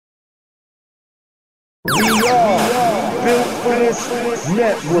We are built for this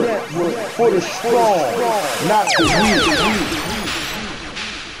network, for the strong, not the weak.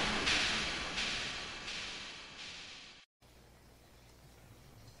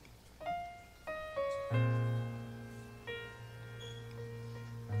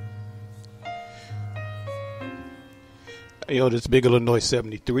 Hey, yo, this is Big Illinois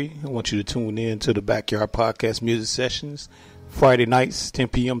 73. I want you to tune in to the Backyard Podcast Music Sessions, Friday nights, 10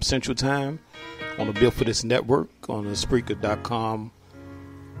 p.m. Central Time, on the Built for This network, on the Spreaker.com.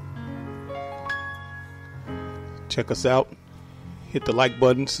 Check us out. Hit the like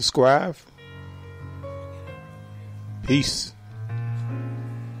button, subscribe. Peace.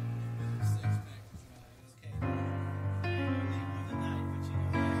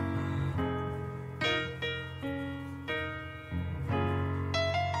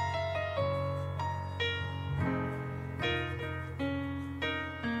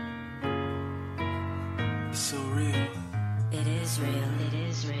 So real. It is real. It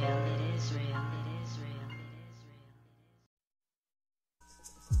is real. It is real. It is real.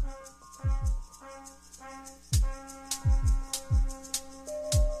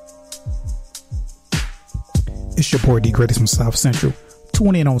 It's your boy D Greatest from South Central.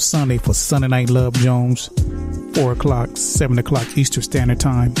 Tune in on Sunday for Sunday Night Love Jones, 4 o'clock, 7 o'clock Eastern Standard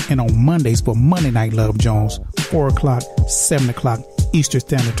Time, and on Mondays for Monday Night Love Jones, 4 o'clock, 7 o'clock Eastern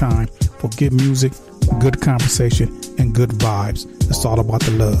Standard Time, for good music, good conversation, and good vibes. It's all about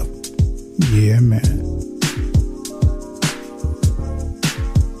the love. Yeah, man.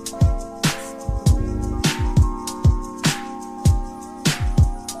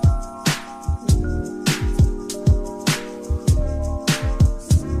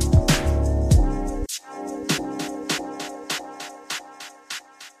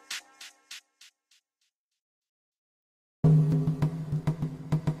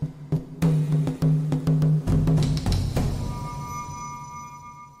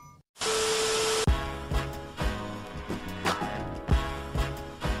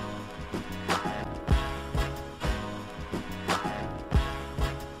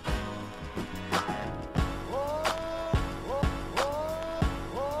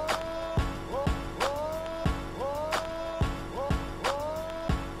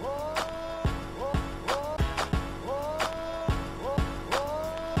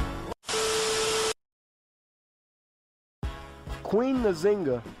 Queen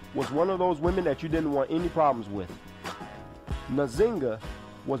Nzinga was one of those women that you didn't want any problems with. Nzinga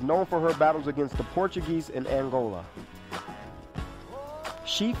was known for her battles against the Portuguese in Angola.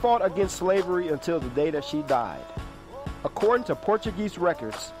 She fought against slavery until the day that she died. According to Portuguese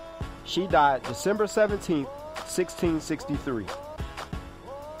records, she died December 17, 1663.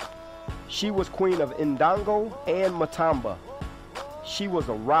 She was queen of Indango and Matamba. She was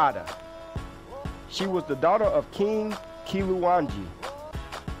a rider. She was the daughter of King Kiluwanji,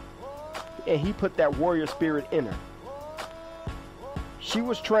 and he put that warrior spirit in her. She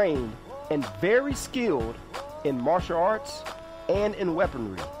was trained and very skilled in martial arts and in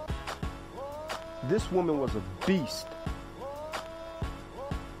weaponry. This woman was a beast.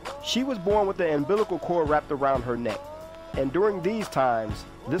 She was born with the umbilical cord wrapped around her neck, and during these times,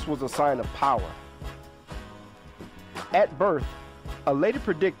 this was a sign of power. At birth, a lady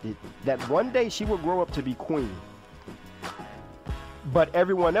predicted that one day she would grow up to be queen. But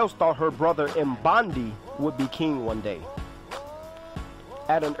everyone else thought her brother Mbandi would be king one day.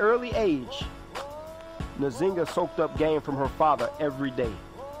 At an early age, Nzinga soaked up game from her father every day,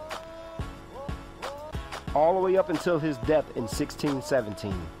 all the way up until his death in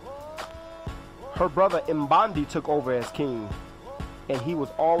 1617. Her brother Mbandi took over as king, and he was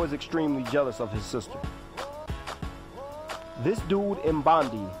always extremely jealous of his sister. This dude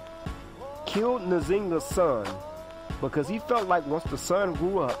Mbandi killed Nzinga's son because he felt like once the son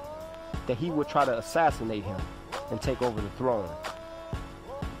grew up, that he would try to assassinate him and take over the throne.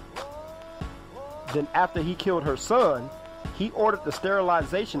 Then after he killed her son, he ordered the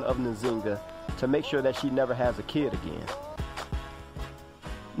sterilization of Nzinga to make sure that she never has a kid again.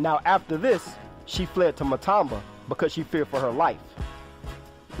 Now after this, she fled to Matamba because she feared for her life.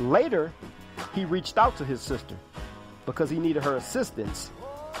 Later, he reached out to his sister because he needed her assistance.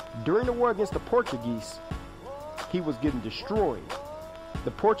 During the war against the Portuguese, he was getting destroyed.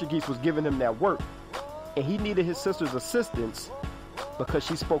 The Portuguese was giving him that work, and he needed his sister's assistance because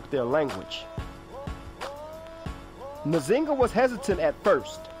she spoke their language. Nzinga was hesitant at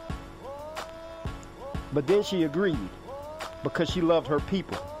first, but then she agreed because she loved her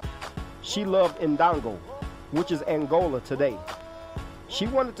people. She loved Indango, which is Angola today. She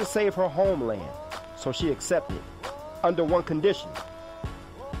wanted to save her homeland, so she accepted, under one condition.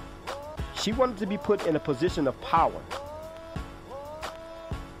 She wanted to be put in a position of power.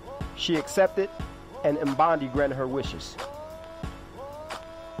 She accepted, and Mbandi granted her wishes.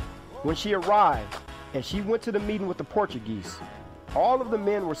 When she arrived and she went to the meeting with the Portuguese, all of the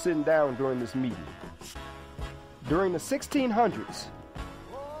men were sitting down during this meeting. During the 1600s,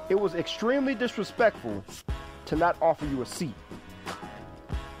 it was extremely disrespectful to not offer you a seat.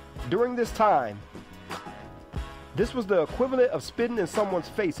 During this time, this was the equivalent of spitting in someone's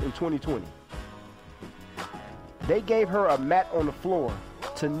face in 2020. They gave her a mat on the floor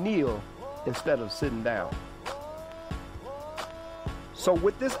to kneel instead of sitting down. So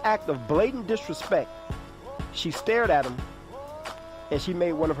with this act of blatant disrespect, she stared at him, and she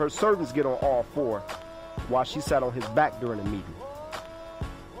made one of her servants get on all four while she sat on his back during the meeting.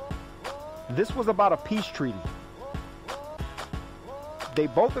 This was about a peace treaty. They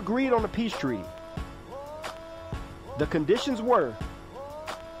both agreed on the peace treaty. The conditions were,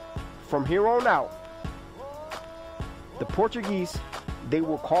 from here on out, the Portuguese, they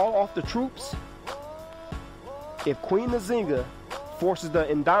will call off the troops if Queen Nzinga forces the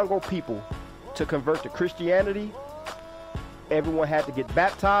Ndongo people to convert to Christianity. Everyone had to get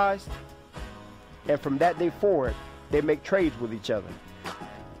baptized, and from that day forward, they make trades with each other.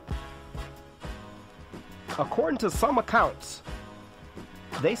 According to some accounts,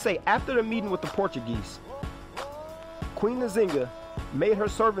 they say after the meeting with the Portuguese, Queen Nzinga made her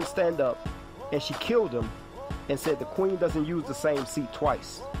servant stand up, and she killed him and said the queen doesn't use the same seat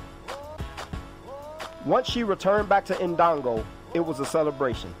twice. Once she returned back to Ndongo, it was a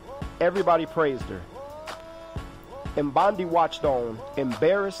celebration. Everybody praised her. Mbandi watched on,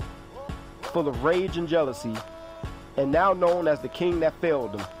 embarrassed, full of rage and jealousy, and now known as the king that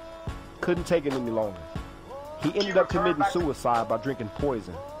failed him, couldn't take it any longer. He ended up committing suicide by drinking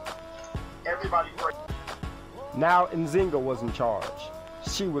poison. Everybody praise. Now Nzinga was in charge.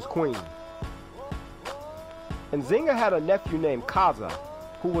 She was queen. Nzinga had a nephew named Kaza,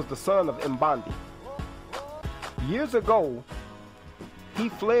 who was the son of Mbandi. Years ago, he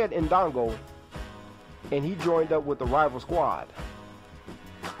fled Ndongo and he joined up with the rival squad.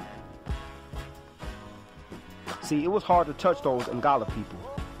 See, it was hard to touch those Ngala people.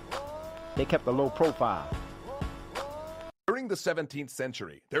 They kept a low profile. During the 17th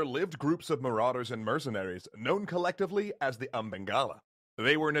century, there lived groups of marauders and mercenaries known collectively as the Mbangala.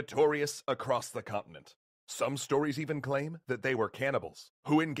 They were notorious across the continent. Some stories even claim that they were cannibals,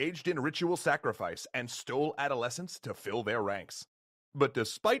 who engaged in ritual sacrifice and stole adolescents to fill their ranks. But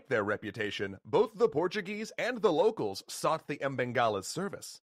despite their reputation, both the Portuguese and the locals sought the Mbangala's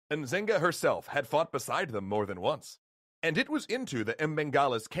service. Nzinga herself had fought beside them more than once. And it was into the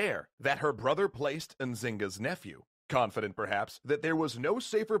Mbangala's care that her brother placed Nzinga's nephew, confident perhaps that there was no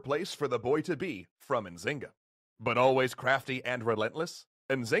safer place for the boy to be from Nzinga. But always crafty and relentless,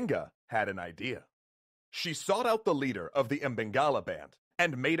 Nzinga had an idea. She sought out the leader of the Mbangala band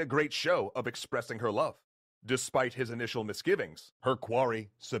and made a great show of expressing her love. Despite his initial misgivings, her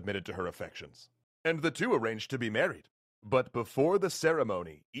quarry submitted to her affections, and the two arranged to be married. But before the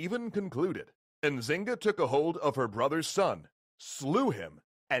ceremony even concluded, Nzinga took a hold of her brother's son, slew him,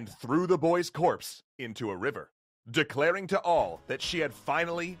 and threw the boy's corpse into a river, declaring to all that she had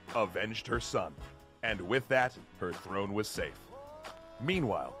finally avenged her son, and with that, her throne was safe.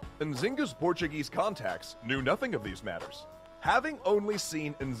 Meanwhile, Nzinga's Portuguese contacts knew nothing of these matters. Having only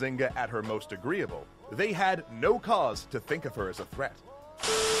seen Nzinga at her most agreeable, they had no cause to think of her as a threat.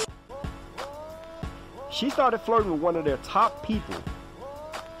 She started flirting with one of their top people.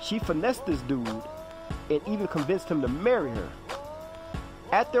 She finessed this dude and even convinced him to marry her.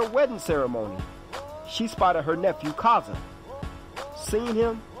 At their wedding ceremony, she spotted her nephew Kaza, seen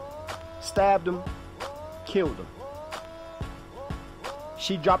him, stabbed him, killed him.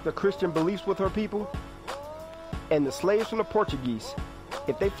 She dropped the Christian beliefs with her people, and the slaves from the Portuguese,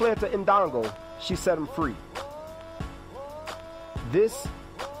 if they fled to Ndongo, she set them free. This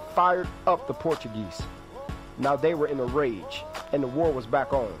fired up the Portuguese. Now they were in a rage, and the war was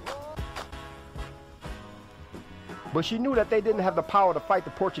back on. But she knew that they didn't have the power to fight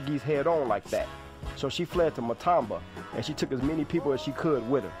the Portuguese head on like that. So she fled to Matamba, and she took as many people as she could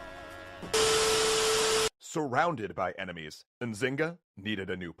with her. Surrounded by enemies, Nzinga needed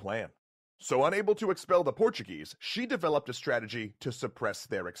a new plan. So unable to expel the Portuguese, she developed a strategy to suppress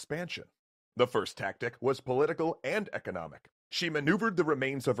their expansion. The first tactic was political and economic. She maneuvered the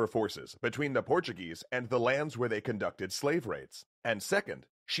remains of her forces between the Portuguese and the lands where they conducted slave raids. And second,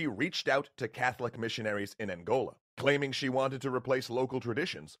 she reached out to Catholic missionaries in Angola, claiming she wanted to replace local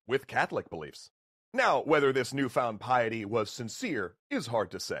traditions with Catholic beliefs. Now, whether this newfound piety was sincere is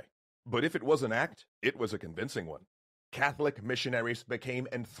hard to say. But if it was an act, it was a convincing one. Catholic missionaries became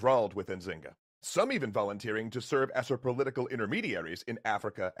enthralled with Nzinga, some even volunteering to serve as her political intermediaries in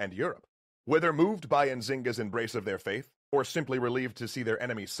Africa and Europe. Whether moved by Nzinga's embrace of their faith, or simply relieved to see their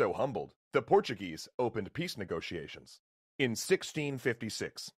enemies so humbled, the Portuguese opened peace negotiations. In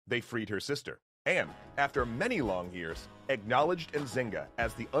 1656, they freed her sister, and, after many long years, acknowledged Nzinga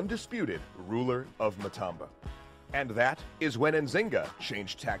as the undisputed ruler of Matamba. And that is when Nzinga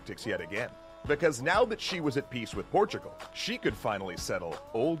changed tactics yet again, because now that she was at peace with Portugal, she could finally settle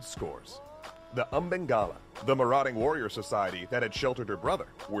old scores. The Umbengala, the marauding warrior society that had sheltered her brother,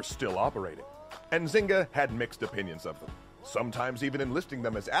 were still operating. Nzinga had mixed opinions of them, sometimes even enlisting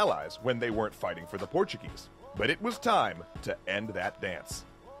them as allies when they weren't fighting for the Portuguese. But it was time to end that dance.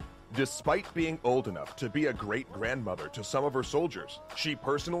 Despite being old enough to be a great-grandmother to some of her soldiers, she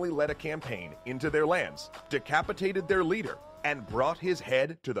personally led a campaign into their lands, decapitated their leader, and brought his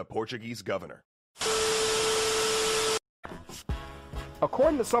head to the Portuguese governor.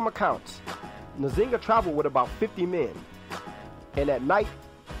 According to some accounts, Nzinga traveled with about 50 men, and at night,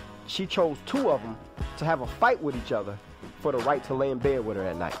 she chose 2 of them to have a fight with each other for the right to lay in bed with her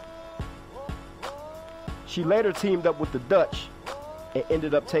at night. She later teamed up with the Dutch and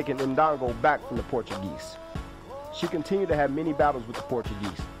ended up taking Ndongo back from the Portuguese. She continued to have many battles with the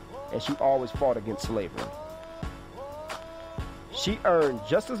Portuguese, and she always fought against slavery. She earned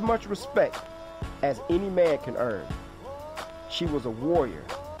just as much respect as any man can earn. She was a warrior,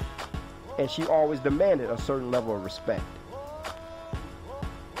 and she always demanded a certain level of respect.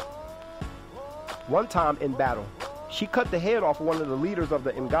 One time in battle, she cut the head off one of the leaders of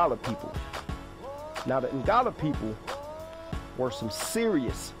the Ngala people. Now, the Ngala people were some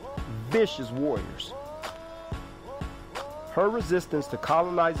serious, vicious warriors. Her resistance to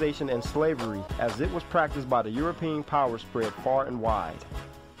colonization and slavery as it was practiced by the European powers spread far and wide.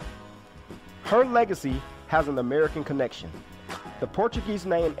 Her legacy has an American connection. The Portuguese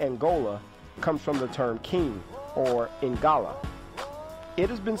name Angola comes from the term king, or Ngala. It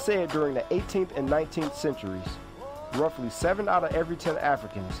has been said during the 18th and 19th centuries, roughly 7 out of every 10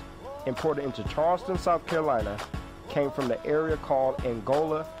 Africans imported into Charleston, South Carolina, came from the area called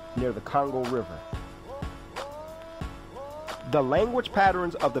Angola near the Congo River. The language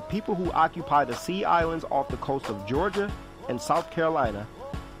patterns of the people who occupy the sea islands off the coast of Georgia and South Carolina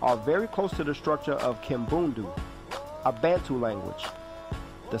are very close to the structure of Kimbundu, a Bantu language,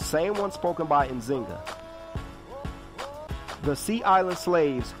 the same one spoken by Nzinga. The sea island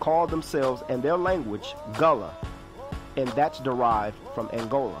slaves called themselves and their language Gullah, and that's derived from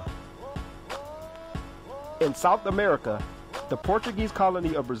Angola. In South America, the Portuguese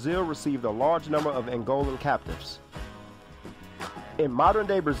colony of Brazil received a large number of Angolan captives. In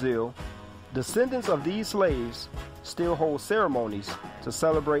modern-day Brazil, descendants of these slaves still hold ceremonies to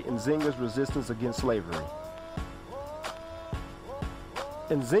celebrate Nzinga's resistance against slavery.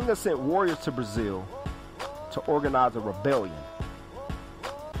 Nzinga sent warriors to Brazil to organize a rebellion.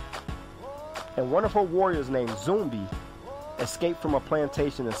 And one of her warriors named Zumbi escaped from a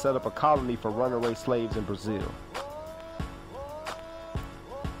plantation and set up a colony for runaway slaves in Brazil.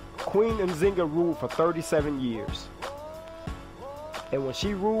 Queen Nzinga ruled for 37 years. And when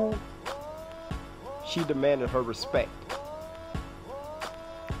she ruled, she demanded her respect.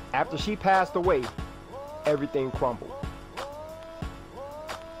 After she passed away, everything crumbled.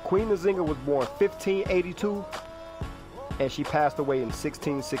 Queen Nzinga was born 1582, and she passed away in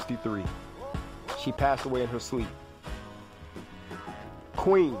 1663. She passed away in her sleep.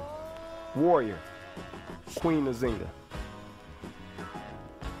 Queen, warrior, Queen Nzinga.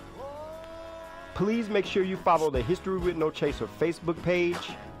 Please make sure you follow the History with No Chaser Facebook page,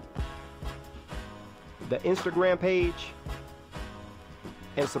 the Instagram page,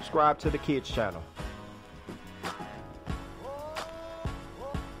 and subscribe to the kids channel.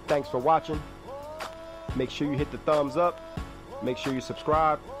 Thanks for watching. Make sure you hit the thumbs up, make sure you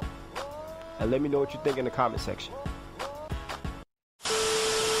subscribe, and let me know what you think in the comment section.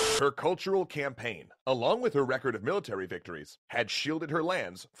 Her cultural campaign, along with her record of military victories, had shielded her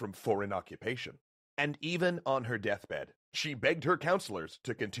lands from foreign occupation. And even on her deathbed, she begged her counselors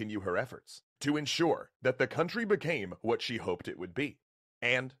to continue her efforts, to ensure that the country became what she hoped it would be,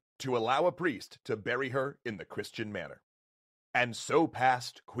 and to allow a priest to bury her in the Christian manner. And so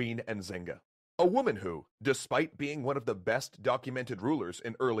passed Queen Nzinga, a woman who, despite being one of the best documented rulers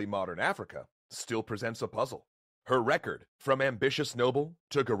in early modern Africa, still presents a puzzle. Her record, from ambitious noble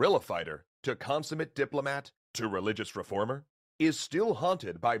to guerrilla fighter to consummate diplomat to religious reformer, is still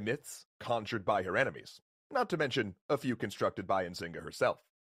haunted by myths conjured by her enemies, not to mention a few constructed by Nzinga herself.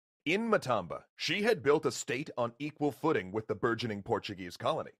 In Matamba, she had built a state on equal footing with the burgeoning Portuguese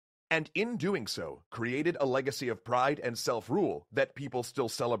colony, and in doing so, created a legacy of pride and self-rule that people still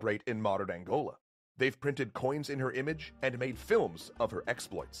celebrate in modern Angola. They've printed coins in her image and made films of her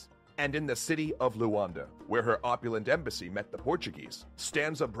exploits. And in the city of Luanda, where her opulent embassy met the Portuguese,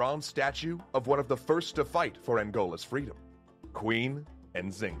 stands a bronze statue of one of the first to fight for Angola's freedom, Queen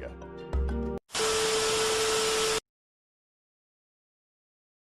Nzinga.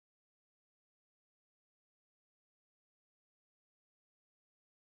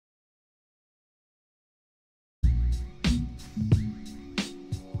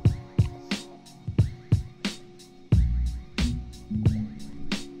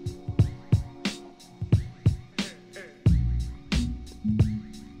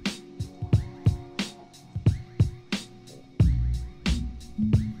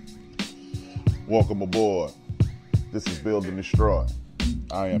 Welcome aboard. This is Build and Destroy.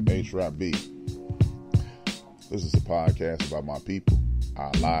 I am HRap. This is a podcast about my people,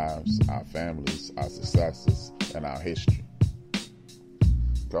 our lives, our families, our successes, and our history.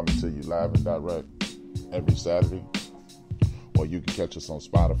 Coming to you live and direct every Saturday. Or you can catch us on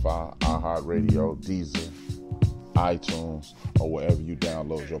Spotify, iHeartRadio, Deezer, iTunes, or wherever you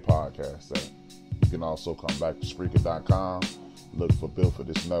download your podcast at. You can also come back to Spreaker.com, look for Build for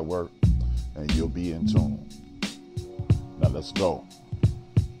This Network, and you'll be in tune. Now let's go.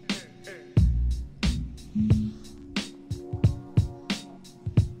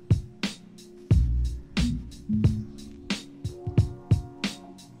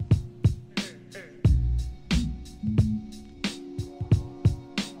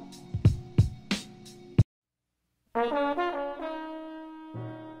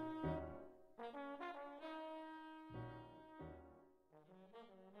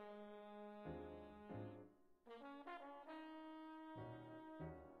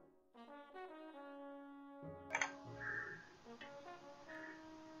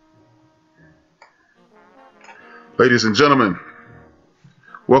 Ladies and gentlemen,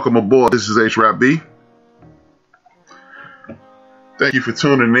 welcome aboard. This is HRap. Thank you for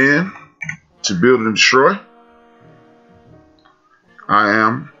tuning in to Build and Destroy. I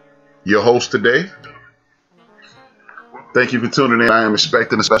am your host today. Thank you for tuning in. I am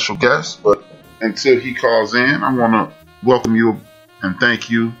expecting a special guest, but until he calls in, I want to welcome you and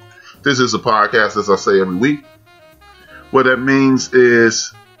thank you. This is a podcast, as I say every week. What that means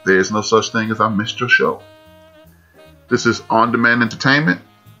is there's no such thing as I missed your show. This is on-demand entertainment.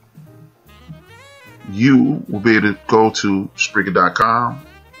 You will be able to go to Spreaker.com,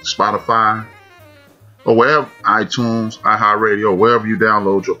 Spotify, or wherever, iTunes, iHeartRadio, wherever you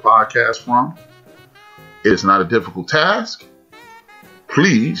download your podcast from. It is not a difficult task.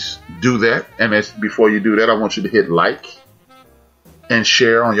 Please do that. And before you do that, I want you to hit like and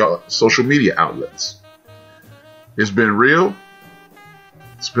share on your social media outlets. It's been real.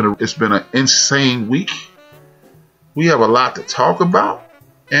 It's been an insane week. We have a lot to talk about,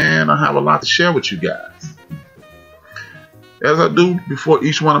 and I have a lot to share with you guys. As I do before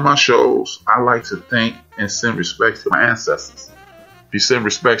each one of my shows, I like to thank and send respects to my ancestors. If you send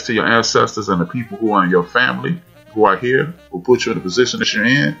respects to your ancestors and the people who are in your family, who are here, who put you in the position that you're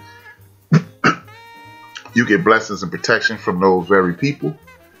in, you get blessings and protection from those very people,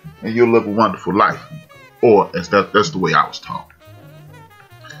 and you'll live a wonderful life. Or that's the way I was taught.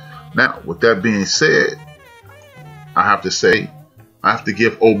 Now, with that being said, I have to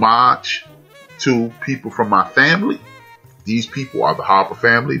give homage to people from my family. These people are the Harper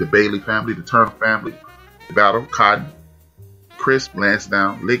family, the Bailey family, the Turner family, the Battle, Cotton, Crisp,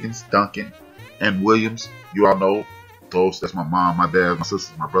 Lansdowne, Liggins, Duncan, and Williams. You all know those. That's my mom, my dad, my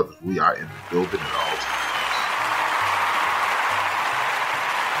sisters, my brothers. We are in the building at all times.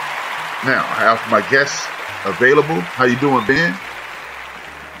 Now, I have my guests available. How you doing, Ben?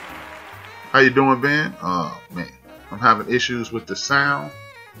 Oh, man. I'm having issues with the sound.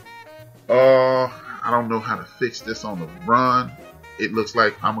 I don't know how to fix this on the run. It looks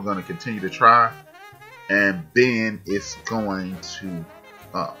like I'm going to continue to try. And Ben is going to...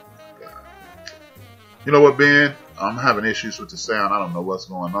 Oh, my God. You know what, Ben? I'm having issues with the sound. I don't know what's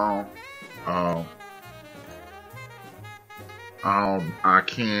going on. I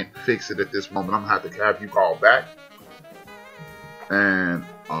can't fix it at this moment. I'm going to have you call back. And...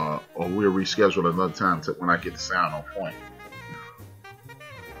 or we'll reschedule another time when I get the sound on point.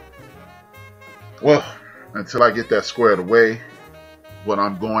 Well, until I get that squared away, what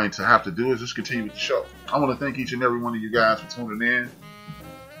I'm going to have to do is just continue with the show. I want to thank each and every one of you guys for tuning in.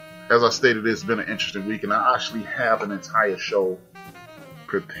 As I stated, it's been an interesting week, and I actually have an entire show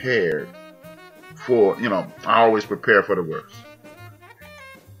prepared for, I always prepare for the worst.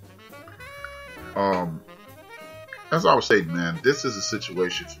 as I was saying, man, this is a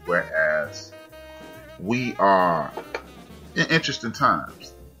situation whereas we are in interesting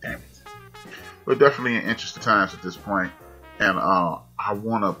times. Damn it. We're definitely in interesting times at this point. And I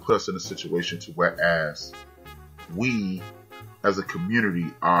want to put us in a situation to whereas we as a community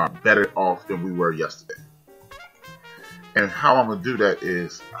are better off than we were yesterday. And how I'm going to do that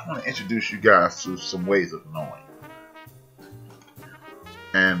is I want to introduce you guys to some ways of knowing.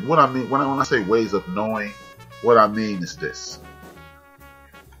 And what I mean, when I say ways of knowing, what I mean is this.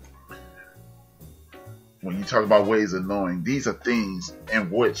 When you talk about ways of knowing, these are things in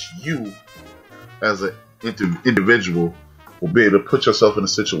which you as an individual will be able to put yourself in a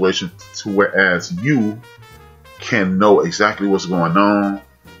situation to whereas you can know exactly what's going on.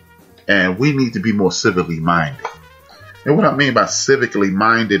 And we need to be more civically minded. And what I mean by civically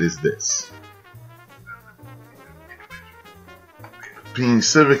minded is this. Being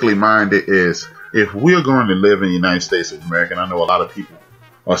civically minded is if we're going to live in the United States of America, and I know a lot of people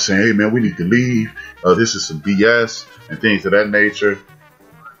are saying, hey man, we need to leave. This is some BS and things of that nature.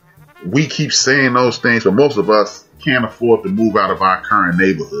 We keep saying those things, but most of us can't afford to move out of our current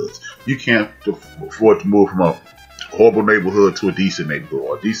neighborhoods. You can't afford to move from a horrible neighborhood to a decent neighborhood,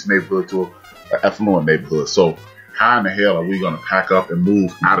 or a decent neighborhood to an affluent neighborhood. So how in the hell are we going to pack up and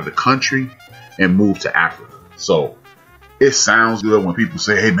move out of the country and move to Africa? So it sounds good when people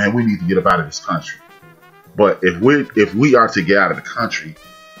say, hey man, we need to get up out of this country. But if we are to get out of the country,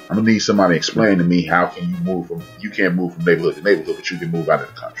 I'm gonna need somebody to explain to me how can you can't move from neighborhood to neighborhood, but you can move out of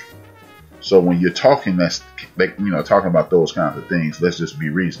the country. So when you're talking talking about those kinds of things, let's just be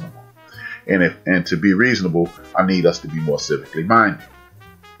reasonable. And to be reasonable, I need us to be more civically minded.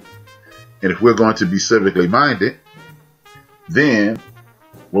 And if we're going to be civically minded, then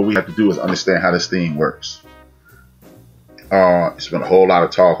what we have to do is understand how this thing works. It's been a whole lot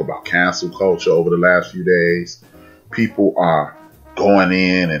of talk about cancel culture over the last few days. People are going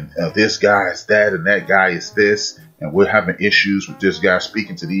in and this guy is that and that guy is this. And we're having issues with this guy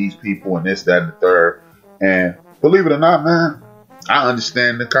speaking to these people and this, that, and the third. And believe it or not, man, I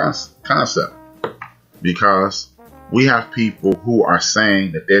understand the concept. Because we have people who are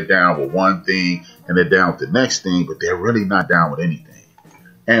saying that they're down with one thing and they're down with the next thing, but they're really not down with anything.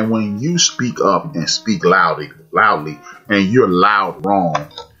 And when you speak up and speak loudly, and you're loud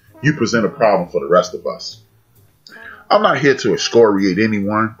wrong, you present a problem for the rest of us. I'm not here to excoriate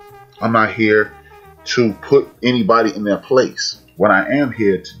anyone. I'm not here to put anybody in their place. What I am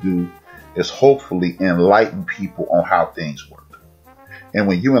here to do is hopefully enlighten people on how things work. And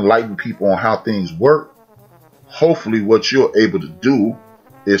when you enlighten people on how things work, hopefully what you're able to do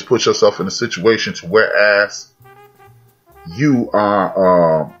is put yourself in a situation to whereas you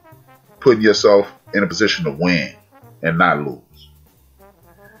are putting yourself in a position to win and not lose.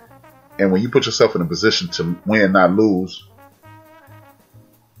 And when you put yourself in a position to win, not lose,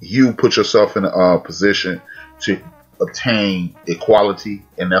 you put yourself in a position to obtain equality,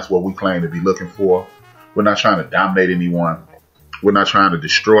 and that's what we claim to be looking for. We're not trying to dominate anyone. We're not trying to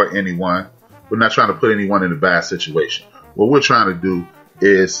destroy anyone. We're not trying to put anyone in a bad situation. What we're trying to do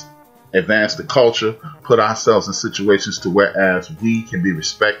is advance the culture, put ourselves in situations to whereas we can be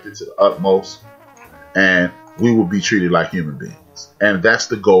respected to the utmost, and we will be treated like human beings. And that's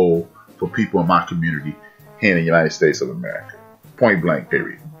the goal for people in my community here in the United States of America. Point blank,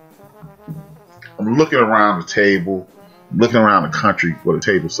 period. I'm looking around the table, I'm looking around the country, well, the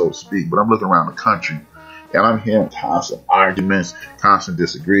table, so to speak, but I'm looking around the country and I'm hearing constant arguments, constant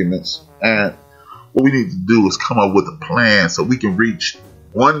disagreements. And what we need to do is come up with a plan so we can reach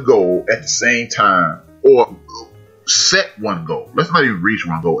one goal at the same time, or set one goal. Let's not even reach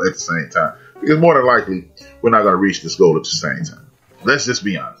one goal at the same time, because more than likely, we're not going to reach this goal at the same time. Let's just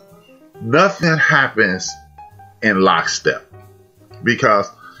be honest. Nothing happens in lockstep, because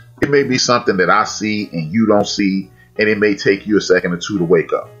it may be something that I see and you don't see, and it may take you a second or two to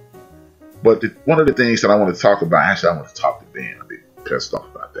wake up. But one of the things that I want to talk about, actually I want to talk to Ben. I'll be pissed off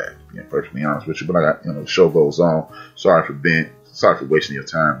about that, being perfectly honest with you. But I got, the show goes on. Sorry for wasting your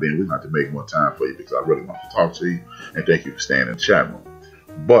time, Ben. We're going to have to make more time for you because I really want to talk to you. And thank you for staying in the chat room.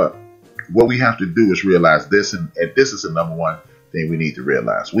 But what we have to do is realize this, and this is the number one thing we need to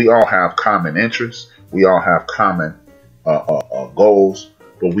realize. We all have common interests. We all have common goals,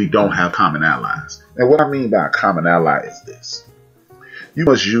 but we don't have common allies. And what I mean by a common ally is this. You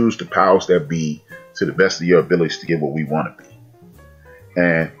must use the powers that be to the best of your abilities to get what we want to be.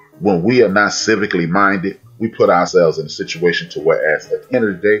 And when we are not civically minded, we put ourselves in a situation to whereas at the end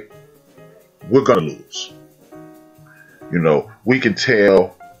of the day, we're going to lose. We can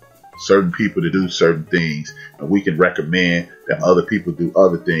tell certain people to do certain things, and we can recommend that other people do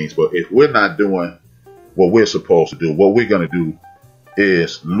other things. But if we're not doing what we're supposed to do. What we're going to do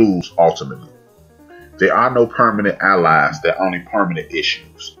is lose ultimately. There are no permanent allies. There are only permanent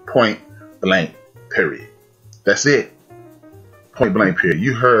issues. Point blank, period. That's it. Point blank, period.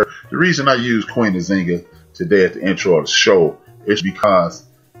 You heard the reason I used Queen Nzinga today at the intro of the show is because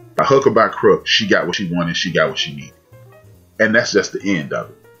by hook or by crook, she got what she wanted. She got what she needed. And that's just the end of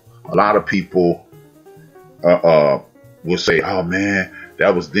it. A lot of people will say, oh man,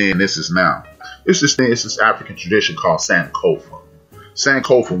 that was then, this is now. It's this African tradition called Sankofa.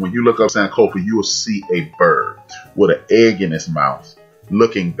 Sankofa, when you look up Sankofa, you will see a bird with an egg in its mouth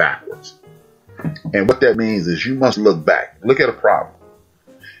looking backwards. And what that means is you must look back. Look at a problem.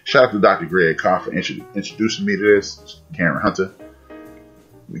 Shout out to Dr. Greg Carr for introducing me to this. Karen Hunter.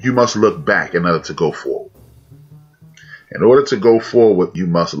 You must look back in order to go forward. In order to go forward, you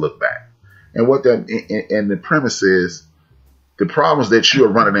must look back. And what that and the premise is, the problems that you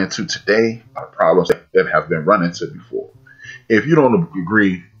are running into today are problems that have been run into before. If you don't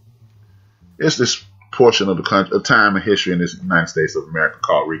agree, it's this portion of the country, of time and history in this United States of America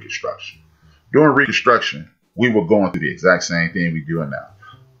called Reconstruction. During Reconstruction, we were going through the exact same thing we're doing now.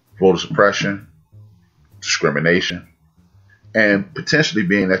 Voter suppression, discrimination, and potentially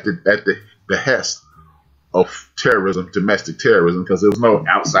being at the behest of terrorism, domestic terrorism, because there was no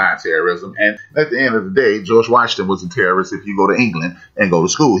outside terrorism. And at the end of the day, George Washington was a terrorist. If you go to England and go to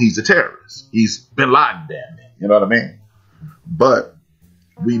school, he's a terrorist. He's Bin Laden damn near. You know what I mean? But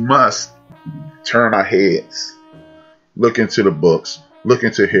we must turn our heads, look into the books, look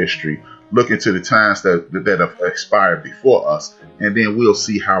into history, look into the times that have expired before us, and then we'll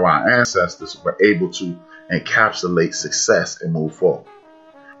see how our ancestors were able to encapsulate success and move forward.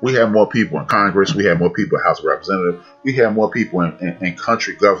 We have more people in Congress. We have more people in House of Representatives. We have more people in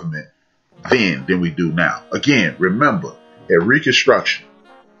country government then than we do now. Again, remember, at Reconstruction,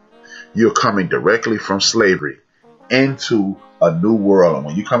 you're coming directly from slavery into a new world. And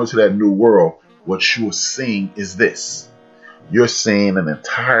when you come into that new world, what you're seeing is this. You're seeing an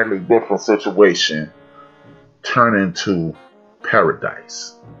entirely different situation turn into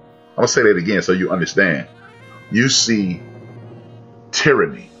paradise. I'm going to say that again so you understand. You see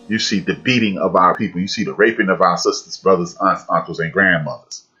tyranny. You see the beating of our people. You see the raping of our sisters, brothers, aunts, uncles, and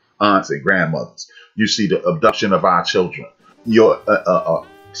grandmothers. Aunts and grandmothers. You see the abduction of our children. The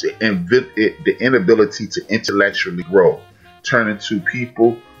inability to intellectually grow. Turn into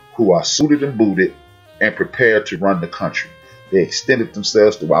people who are suited and booted and prepared to run the country. They extended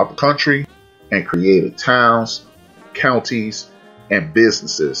themselves throughout the country and created towns, counties, and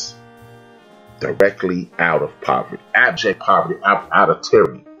businesses directly out of poverty, abject poverty, out of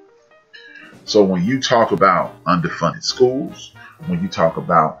tyranny. So when you talk about underfunded schools, when you talk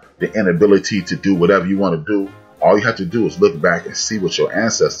about the inability to do whatever you want to do, all you have to do is look back and see what your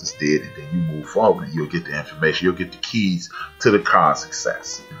ancestors did, and then you move forward and you'll get the information. You'll get the keys to the car of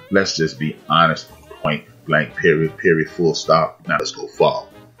success. Let's just be honest. Point blank, period, full stop. Now let's go forward.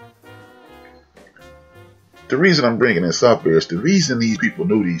 The reason I'm bringing this up is the reason these people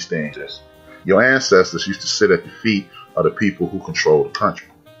knew these things is your ancestors used to sit at the feet of the people who control the country.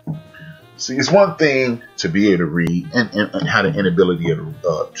 See, it's one thing to be able to read and have the inability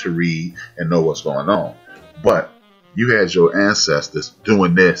to read and know what's going on. But you had your ancestors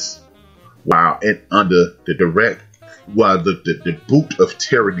doing this while under the direct, while the boot of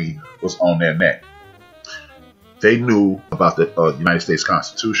tyranny was on their neck. They knew about the United States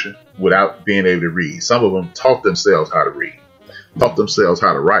Constitution without being able to read. Some of them taught themselves how to read, taught themselves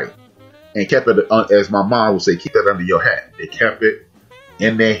how to write, and kept it, as my mom would say, keep that under your hat. They kept it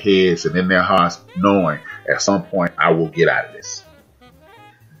in their heads and in their hearts, knowing at some point I will get out of this.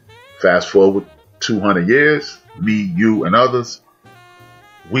 Fast forward 200 years, me, you, and others,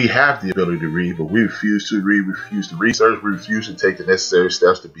 we have the ability to read, but we refuse to read, refuse to research, we refuse to take the necessary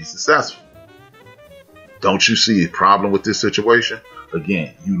steps to be successful. Don't you see a problem with this situation?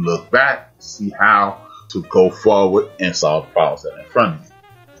 Again, you look back, see how to go forward and solve the problems that are in front of you.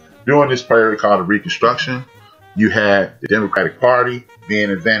 During this period called the Reconstruction, you had the Democratic Party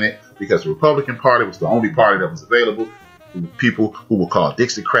being invented because the Republican Party was the only party that was available. People who were called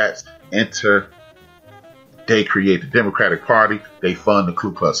Dixiecrats enter. They create the Democratic Party. They fund the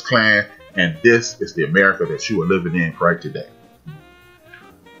Ku Klux Klan. And this is the America that you are living in right today.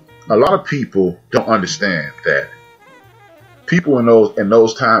 A lot of people don't understand that people in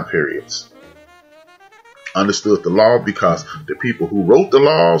those time periods understood the law because the people who wrote the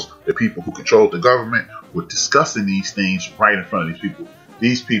laws, the people who controlled the government, were discussing these things right in front of these people.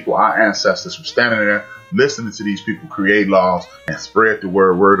 These people, our ancestors, were standing there listening to these people create laws and spread the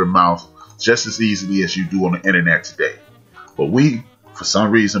word of mouth just as easily as you do on the internet today. But we for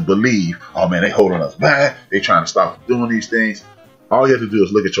some reason believe, oh man, they holding us back, they trying to stop doing these things. All you have to do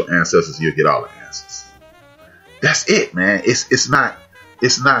is look at your ancestors, you'll get all the answers. That's it, man. It's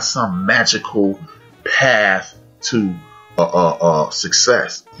not some magical path to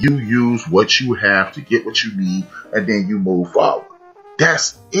success. You use what you have to get what you need, and then you move forward.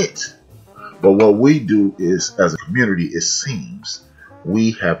 That's it. But what we do is, as a community, it seems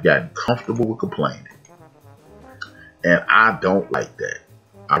we have gotten comfortable with complaining. And I don't like that.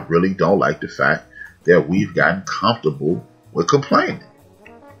 I really don't like the fact that we've gotten comfortable with complaining.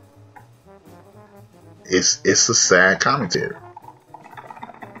 It's a sad commentary.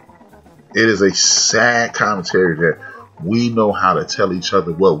 It is a sad commentary that we know how to tell each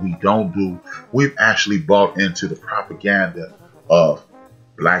other what we don't do. We've actually bought into the propaganda of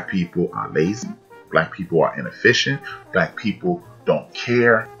black people are lazy, black people are inefficient, black people don't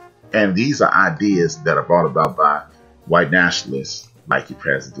care. And these are ideas that are brought about by white nationalists like the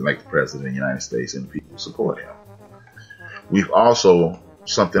president of the United States and the people who support him. We've also,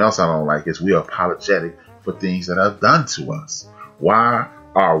 something else I don't like is we are apologetic for things that are done to us. Why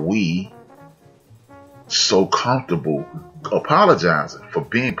are we so comfortable apologizing for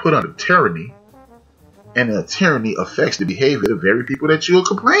being put under tyranny, and the tyranny affects the behavior of the very people that you're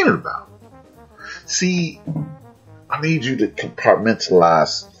complaining about? See, I need you to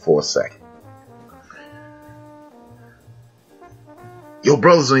compartmentalize for a second. Your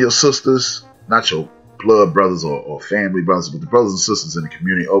brothers and your sisters, not your blood brothers or family brothers, but the brothers and sisters in the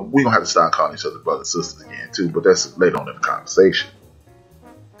community. Oh, we're going to have to start calling each other brothers and sisters again too, but that's later on in the conversation.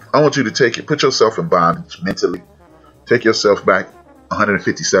 I want you to put yourself in bondage mentally. Take yourself back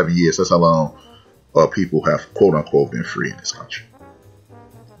 157 years. That's how long people have, quote unquote, been free in this country.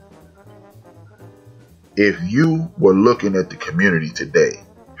 If you were looking at the community today,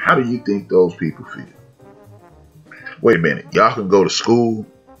 how do you think those people feel? Wait a minute. Y'all can go to school.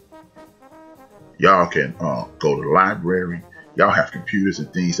 Y'all can go to the library. Y'all have computers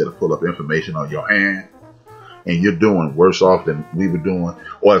and things that'll pull up information on your hand. And you're doing worse off than we were doing.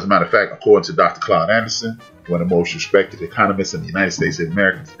 Or as a matter of fact, according to Dr. Claude Anderson, one of the most respected economists in the United States of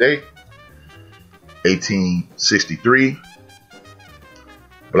America today, 1863,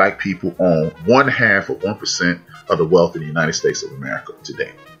 black people own 1/2 of 1% of the wealth in the United States of America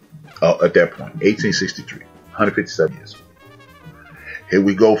today. At that point, 1863, 157 years. Here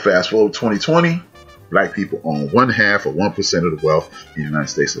we go, fast forward 2020, black people own 1/2 of 1% of the wealth in the United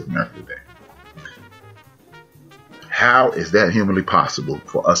States of America today. How is that humanly possible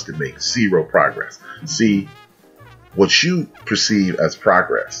for us to make zero progress? See, what you perceive as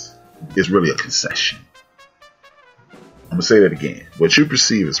progress is really a concession. I'm going to say that again. What you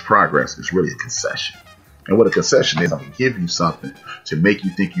perceive as progress is really a concession. And what a concession is, I'm going to give you something to make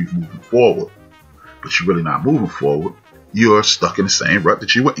you think you're moving forward. But you're really not moving forward. You're stuck in the same rut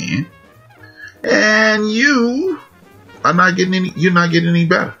that you were in. And you're not getting any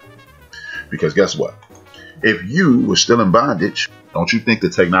better. Because guess what? If you were still in bondage, don't you think the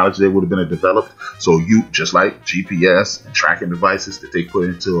technology that would have been developed, so you, just like GPS and tracking devices that they put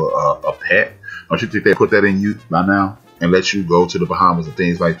into a pet, don't you think they put that in you by now and let you go to the Bahamas and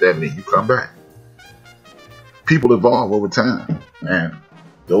things like that, and then you come back? People evolve over time, and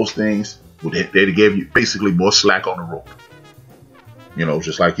those things, they gave you basically more slack on the rope. You know,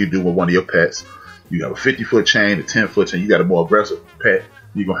 just like you do with one of your pets. You have a 50-foot chain, a 10-foot chain. You got a more aggressive pet,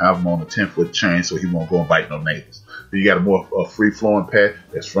 you're going to have him on a 10-foot chain so he won't go and bite no neighbors. Then you got a more free-flowing pet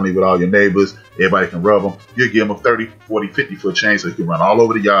that's friendly with all your neighbors. Everybody can rub him. You give him a 30, 40, 50-foot chain so he can run all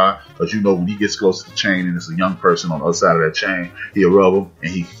over the yard, because you know when he gets close to the chain and it's a young person on the other side of that chain, he'll rub him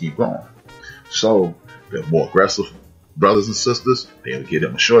and he can keep going. So the more aggressive brothers and sisters, they'll give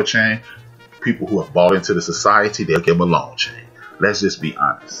them a short chain. People who have bought into the society, they'll give them a long chain. Let's just be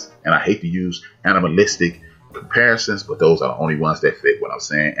honest. And I hate to use animalistic comparisons, but those are the only ones that fit what I'm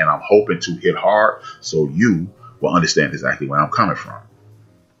saying. And I'm hoping to hit hard so you will understand exactly where I'm coming from.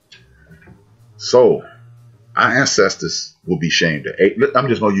 So our ancestors will be shamed. I'm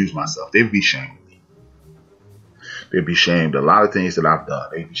just going to use myself. They would be shamed of me. They'd be shamed of a lot of things that I've done.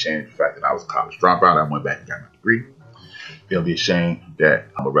 They'd be shamed of the fact that I was a college dropout. I went back and got my degree. They'll be ashamed that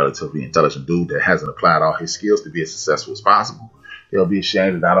I'm a relatively intelligent dude that hasn't applied all his skills to be as successful as possible. They'll be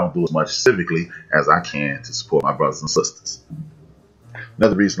ashamed that I don't do as much civically as I can to support my brothers and sisters.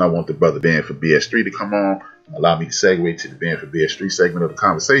 Another reason I want the brother Ben for BS3 to come on, allow me to segue to the Ben for BS3 segment of the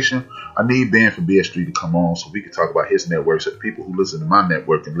conversation. I need Ben for BS3 to come on so we can talk about his network, so the people who listen to my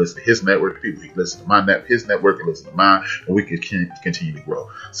network and listen to his network, the people who listen to his network and listen to mine, and we can continue to grow.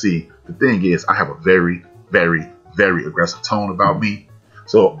 See, the thing is, I have a very, very, very aggressive tone about me,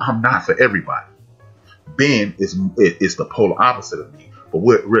 so I'm not for everybody. Ben is the polar opposite of me, but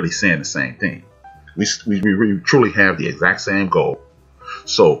we're really saying the same thing. We truly have the exact same goal.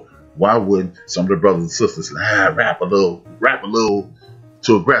 So why would some of the brothers and sisters rap a little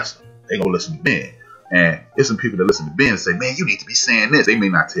too aggressive? They gonna listen to Ben. And there's some people that listen to Ben and say, man, you need to be saying this. They may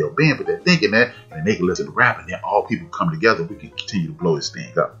not tell Ben, but they're thinking that, and they can listen to rap, and then all people come together. We can continue to blow this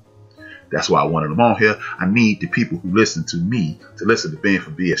thing up. That's why I wanted them on here. I need the people who listen to me to listen to Ben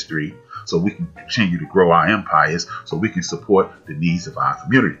from BS3, so we can continue to grow our empires, so we can support the needs of our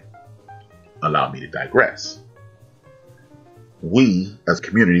community. Allow me to digress. We, as a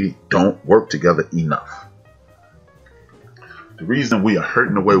community, don't work together enough. The reason we are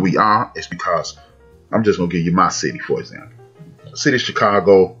hurting the way we are is because, I'm just going to give you my city, for example. The city of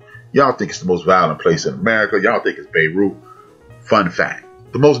Chicago, y'all think it's the most violent place in America. Y'all think it's Beirut. Fun fact.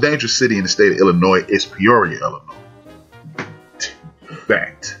 The most dangerous city in the state of Illinois is Peoria, Illinois.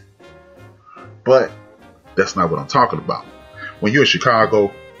 Fact. But that's not what I'm talking about. When you're in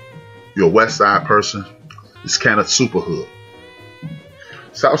Chicago, you're a West Side person. It's kind of super hood.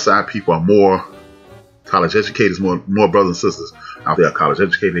 South Side people are more college educated, more brothers and sisters out there are college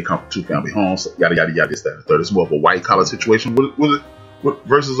educated. They come from 2-family homes, yada, yada, yada, this, that, and the third. It's more of a white collar situation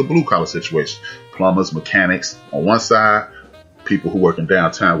versus a blue collar situation. Plumbers, mechanics on one side, people who work in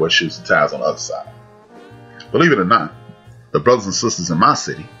downtown wear shoes and ties on the other side. Believe it or not, the brothers and sisters in my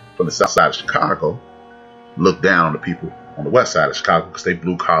city from the south side of Chicago look down on the people on the west side of Chicago because they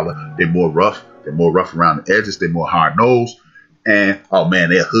blue collar, they're more rough around the edges, they're more hard nosed, and oh man,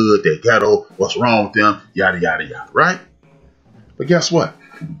 they're hood, they're ghetto, what's wrong with them, yada yada yada, right? But guess what?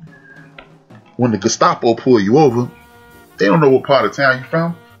 When the Gestapo pull you over, they don't know what part of town you're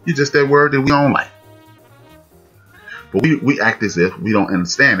from. You're just that word that we don't like. But we act as if we don't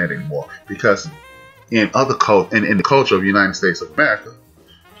understand that anymore, because in other in the culture of the United States of America,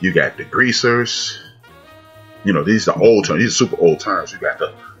 you got the greasers. You know, these are old terms. These are super old terms. You got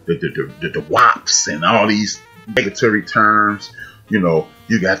the WAPs and all these negatory terms. You know,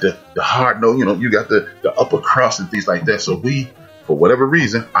 you got the hard no. You know, you got the upper crust and things like that. So we, for whatever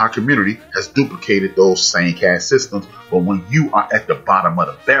reason, our community has duplicated those same caste systems. But when you are at the bottom of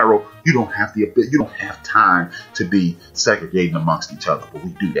the barrel, you don't have time to be segregating amongst each other. But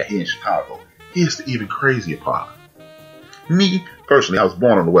we do that here in Chicago. Here's the even crazier part. Me personally, I was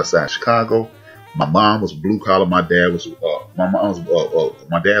born on the west side of Chicago. My mom was blue collar. My dad was blue collar. My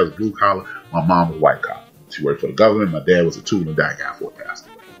mom was white collar. She worked for the government. My dad was a tool and die guy before he passed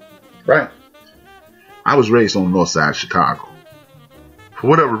away. Right? I was raised on the north side of Chicago. For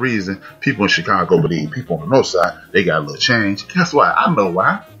whatever reason, people in Chicago believe people on the north side, they got a little change. Guess why? I know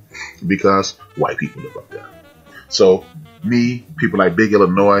why. Because white people live up there. So me, people like Big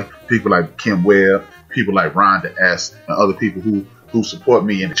Illinois, people like Kim Webb, people like Rhonda S, and other people who support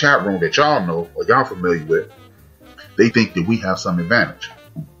me in the chat room that y'all know or y'all familiar with, they think that we have some advantage.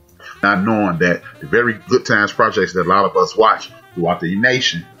 Not knowing that the very good times projects that a lot of us watch throughout the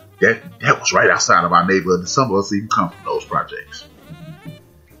nation, that was right outside of our neighborhood, and some of us even come from those projects.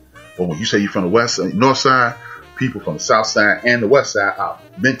 But when you say you're from the west side, north side, people from the south side and the west side are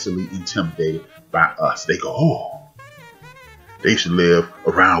mentally intimidated by us. They go, oh, they should live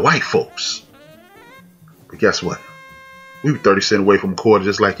around white folks. But guess what? We were 30 cents away from a quarter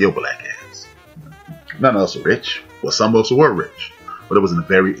just like your black ass. None of us are rich. Well, some of us were rich. But it was in a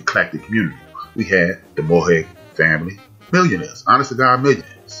very eclectic community. We had the Mohe family, millionaires, honest to God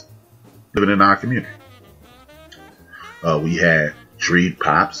millionaires, living in our community. We had Dree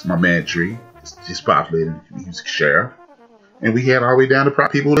Pops, my man Dree. His pops lived in, he was a sheriff. And we had all the way down to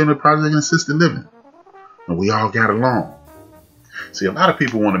people living in project and assisted living. And we all got along. See, a lot of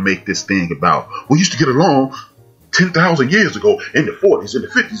people want to make this thing about, we used to get along 10,000 years ago, in the 40s, in the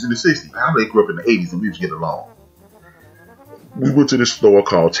 50s, in the 60s. Now they grew up in the 80s and we used to get along. We went to this store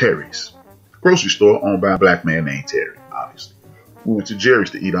called Terry's. Grocery store owned by a black man named Terry, obviously. We went to Jerry's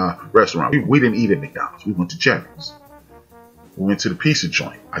to eat our restaurant. We didn't eat at McDonald's. We went to Jerry's. We went to the pizza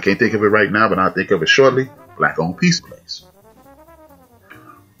joint. I can't think of it right now, but I'll think of it shortly. Black-owned pizza place.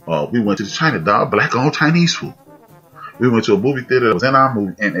 We went to the China Dog, black-owned Chinese food. We went to a movie theater that was in our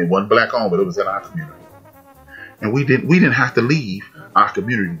movie, and it wasn't black-owned, but it was in our community. And we didn't have to leave our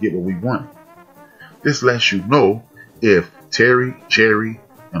community to get what we wanted. This lets you know if Terry, Jerry,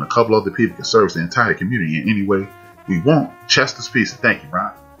 and a couple other people can service the entire community in any way we want. Chester's Pizza, thank you,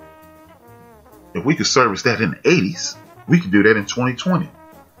 Ron. If we could service that in the 80s, we can do that in 2020.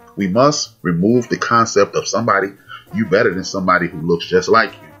 We must remove the concept of somebody, you better than somebody who looks just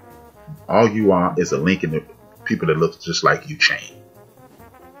like you. All you are is a link in the people that look just like you chain.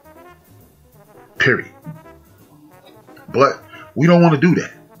 Period. But we don't want to do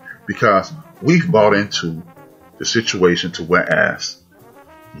that because we've bought into the situation to whereas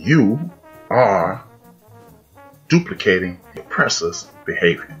you are duplicating the oppressor's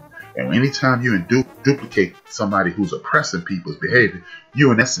behavior. And anytime you duplicate somebody who's oppressing people's behavior,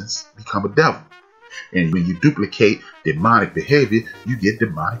 you in essence become a devil. And when you duplicate demonic behavior, you get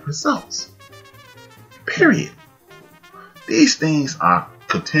demonic results. Period. These things are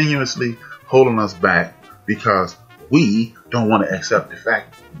continuously holding us back because we don't want to accept the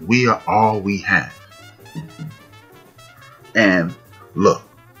fact we are all we have. And look,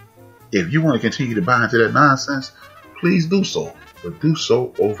 if you want to continue to buy into that nonsense, please do so. But do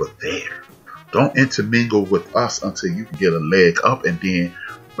so over there. Don't intermingle with us until you can get a leg up and then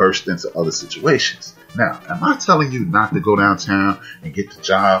burst into other situations. Now, am I telling you not to go downtown and get the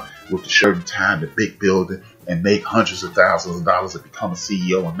job with the shirt and tie in the big building and make hundreds of thousands of dollars and become a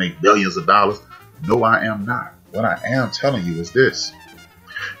CEO and make billions of dollars? No, I am not. What I am telling you is this.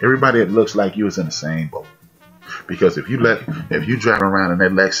 Everybody that looks like you is in the same boat. Because if you driving around in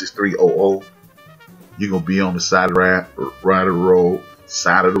that Lexus 300, you're going to be on the side of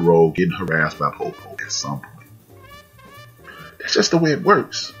the road getting harassed by po-po at some point. That's just the way it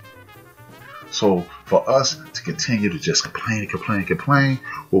works. So for us to continue to just complain,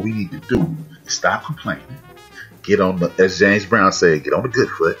 what we need to do is stop complaining, get on the, as James Brown said, get on the good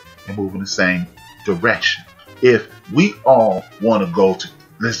foot and move in the same direction. If we all want to go to,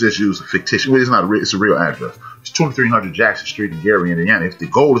 let's just use a fictitious, well, it's a real address. It's 2300 Jackson Street in Gary, Indiana. If the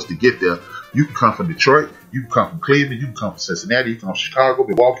goal is to get there, you can come from Detroit, you can come from Cleveland, you can come from Cincinnati, you can come from Chicago,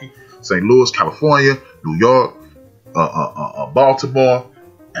 Milwaukee, St. Louis, California, New York, Baltimore,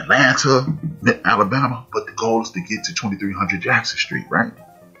 Atlanta, Alabama. But the goal is to get to 2300 Jackson Street, right?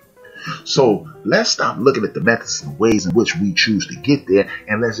 So let's stop looking at the methods and ways in which we choose to get there,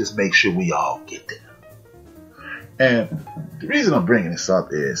 and let's just make sure we all get there. And the reason I'm bringing this up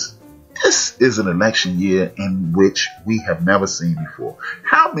is this is an election year in which we have never seen before.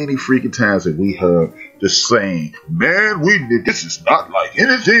 How many freaking times have we heard the saying, man, this is not like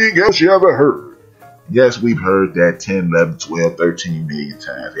anything else you ever heard? Yes, we've heard that 10, 11, 12, 13 million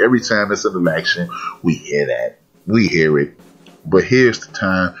times. Every time it's an election, we hear that. We hear it. But here's the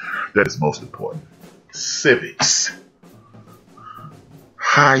time that is most important. Civics.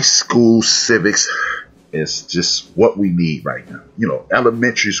 High school civics is just what we need right now. You know,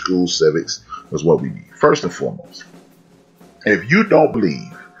 elementary school civics is what we need. First and foremost, if you don't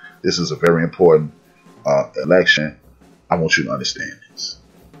believe this is a very important election, I want you to understand this.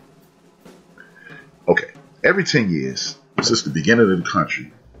 Okay, every 10 years, since the beginning of the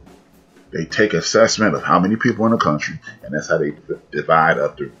country, they take assessment of how many people in the country, and that's how they divide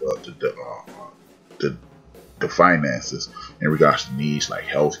up the finances in regards to needs like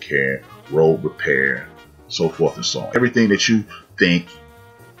healthcare, road repair, so forth and so on. Everything that you think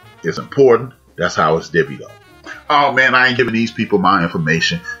is important, that's how it's divvied up. Oh man, I ain't giving these people my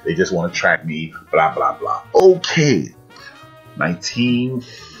information. They just want to track me, blah, blah, blah. Okay.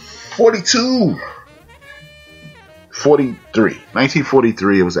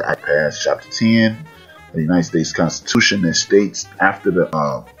 1943, it was an act passed, Chapter 10 of the United States Constitution that states after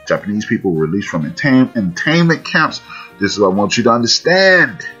the Japanese people were released from internment camps, this is what I want you to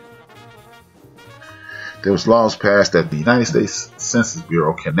understand. There was laws passed that the United States Census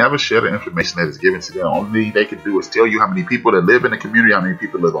Bureau can never share the information that is given to them. Only thing they can do is tell you how many people that live in the community, how many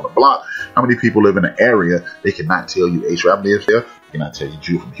people live on the block, how many people live in the area. They cannot tell you HRap lives there. They cannot tell you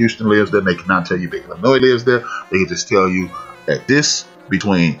Jew from Houston lives there. They cannot tell you Big Illinois lives there. They can just tell you that this,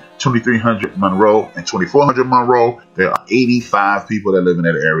 between 2300 Monroe and 2400 Monroe, there are 85 people that live in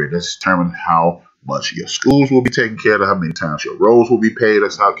that area. That's determined how much your schools will be taken care of, how many times your roads will be paved.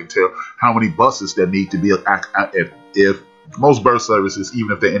 That's how I can tell how many buses that need to be. If most bus services,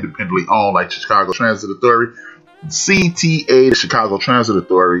 even if they're independently owned, like Chicago Transit Authority, CTA, the Chicago Transit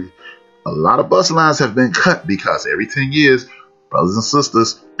Authority, a lot of bus lines have been cut because every 10 years, brothers and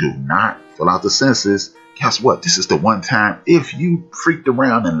sisters, do not fill out the census. Guess what? This is the one time if you freaked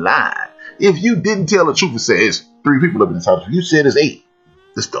around and lied. If you didn't tell the truth and say it's 3 people living in this house, you said it's 8.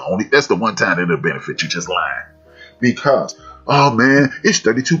 That's the one time that'll benefit you, just lying. Because, oh man, it's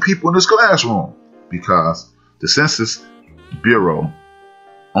 32 people in this classroom. Because the Census Bureau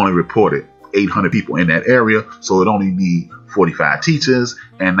only reported 800 people in that area, so it only need 45 teachers,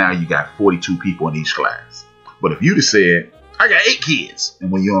 and now you got 42 people in each class. But if you'd have said, I got 8 kids,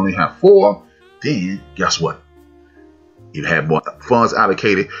 and when you only have 4, then guess what? You had more funds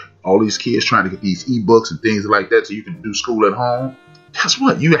allocated, all these kids trying to get these ebooks and things like that so you can do school at home. Guess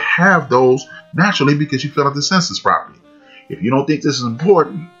what? You have those naturally because you fill out the census properly. If you don't think this is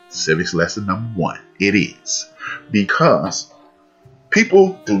important, civics lesson number 1, it is. Because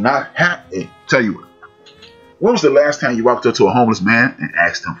People do not have it. Tell you what. When was the last time you walked up to a homeless man and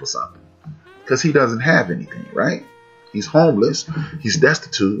asked him for something? Because he doesn't have anything, right? He's homeless. He's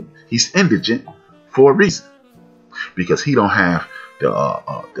destitute. He's indigent for a reason. Because he don't have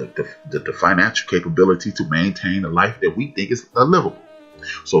the financial capability to maintain a life that we think is livable.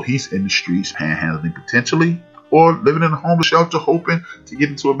 So he's in the streets panhandling potentially, or living in a homeless shelter hoping to get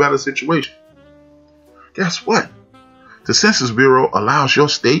into a better situation. Guess what? The Census Bureau allows your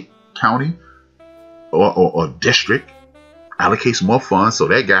state, county, or district allocates more funds so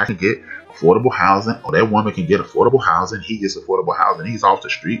that guy can get affordable housing, or that woman can get affordable housing. He gets affordable housing. He's off the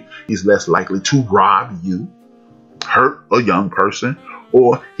street. He's less likely to rob you, hurt a young person,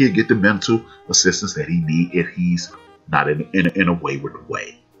 or he'll get the mental assistance that he needs if he's not in a wayward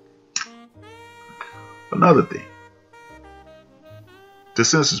way. Another thing, the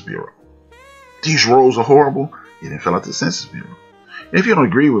Census Bureau. These roles are horrible. You didn't fill out the Census Bureau. And if you don't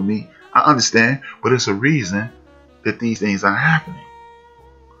agree with me, I understand, but it's a reason that these things are happening.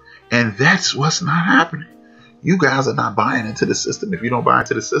 And that's what's not happening. You guys are not buying into the system. If you don't buy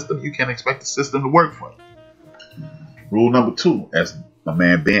into the system, you can't expect the system to work for you. Rule number 2, as my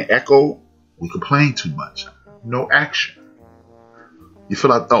man Ben echoed, we complain too much. No action. You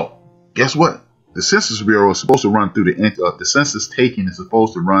feel like, oh, guess what? The Census Bureau is supposed to run through the end. The census taking is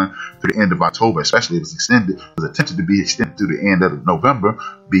supposed to run through the end of October, especially if it's extended. It was attempted to be extended through the end of November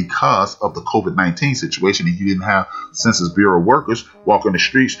because of the COVID-19 situation, and you didn't have Census Bureau workers walking the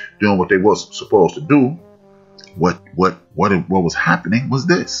streets doing what they were supposed to do. What was happening was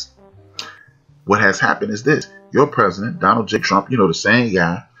this. What has happened is this. Your president, Donald J. Trump, the same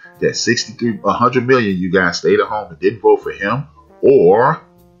guy that 100 million you guys stayed at home and didn't vote for him, or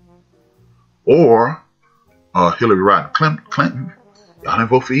Hillary Rodham Clinton. Y'all didn't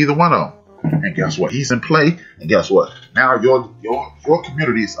vote for either one of them. And guess what? He's in play. And guess what? Now your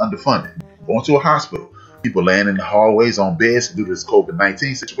community is underfunded. Going to a hospital. People laying in the hallways on beds due to this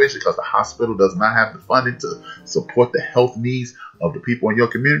COVID-19 situation because the hospital does not have the funding to support the health needs of the people in your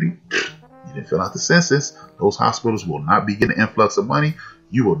community. You didn't fill out the census. Those hospitals will not be getting an influx of money.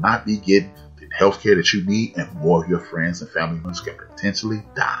 You will not be getting the health care that you need, and more of your friends and family members can potentially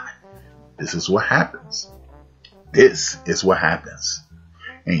die. This is what happens. This is what happens.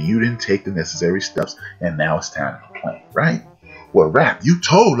 And you didn't take the necessary steps, and now it's time to complain, right? Well, Rap, you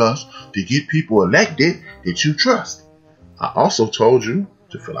told us to get people elected that you trust. I also told you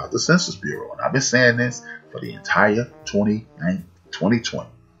to fill out the Census Bureau, and I've been saying this for the entire 2020.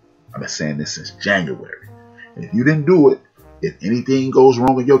 I've been saying this since January. And if you didn't do it, if anything goes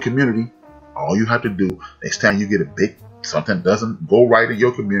wrong in your community, all you have to do next time you get something doesn't go right in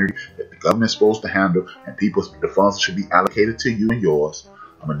your community that the government's supposed to handle, and the funds should be allocated to you and yours.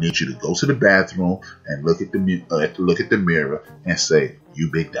 I'm gonna need you to go to the bathroom and look at the mirror and say, "You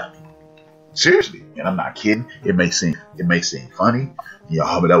big dummy." Seriously, and I'm not kidding. It may seem funny,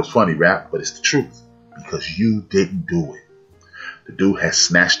 but that was funny, Rap, but it's the truth because you didn't do it. The dude has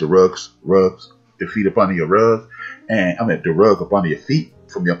snatched the rugs, the feet up under your rug, and the rug up under your feet,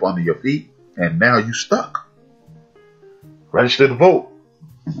 from up under your feet, and now you stuck. Register to vote.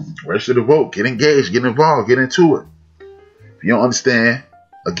 Get engaged, get involved, get into it. If you don't understand,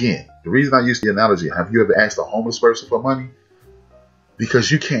 again, the reason I use the analogy, have you ever asked a homeless person for money?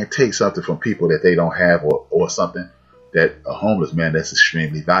 Because you can't take something from people that they don't have, or something that a homeless man that's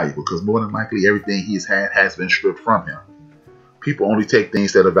extremely valuable, because more than likely everything he's had has been stripped from him. People only take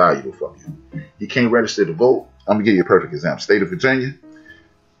things that are valuable from you. You can't register to vote. I'm going to give you a perfect example. State of Virginia,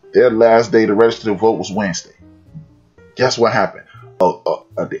 their last day to register to vote was Wednesday. Guess what happened?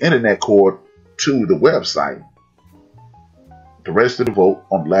 The internet cord to the website to register to vote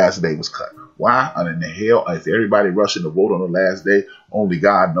on the last day was cut. Why in the hell is everybody rushing to vote on the last day? Only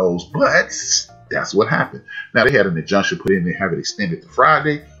God knows, but that's what happened. Now, they had an injunction put in to have it extended to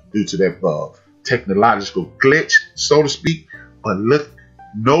Friday due to that technological glitch, so to speak. But look,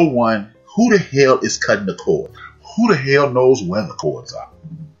 who the hell is cutting the cord? Who the hell knows where the cords are?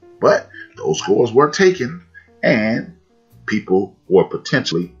 But those cords were taken, and people were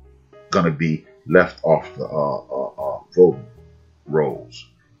potentially going to be left off the voting rolls.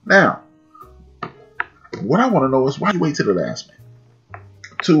 Now, what I want to know is, why you wait till the last minute?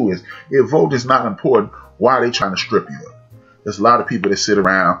 2 is, if vote is not important, why are they trying to strip you of it? There's a lot of people that sit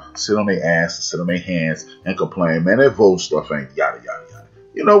around, sit on their ass, sit on their hands, and complain, man, that vote stuff ain't yada, yada, yada.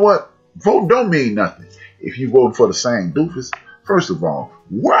 You know what? Vote don't mean nothing if you vote for the same doofus. First of all,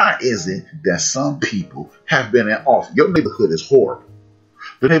 why is it that some people have been in office? Your neighborhood is horrible.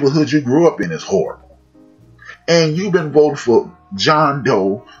 The neighborhood you grew up in is horrible. And you've been voting for John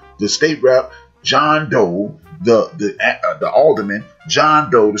Doe, the state rep, John Doe, the alderman, John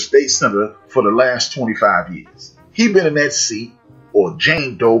Doe, the state senator for the last 25 years. He been in that seat, or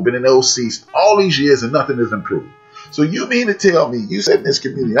Jane Doe been in those seats all these years, and nothing has improved. So you mean to tell me you said in this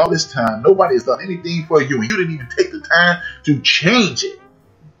community all this time, nobody has done anything for you, and you didn't even take the time to change it?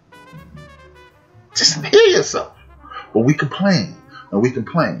 Just hear yourself. But we complain, and we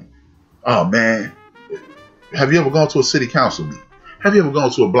complain. Oh man, have you ever gone to a city council meeting? Have you ever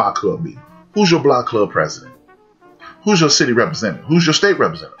gone to a block club meeting? Who's your block club president? Who's your city representative? Who's your state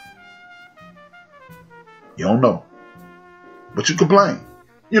representative? You don't know. But you complain.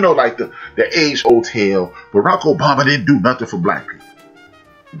 You know, like the age-old tale, Barack Obama didn't do nothing for black people.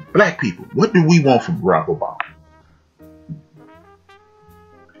 Black people, what do we want from Barack Obama?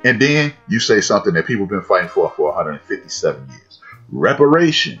 And then you say something that people have been fighting for 157 years.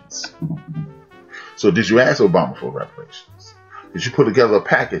 Reparations. So did you ask Obama for reparations? Did you put together a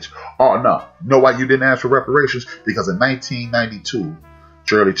package? Oh, no. You know why you didn't ask for reparations? Because in 1992,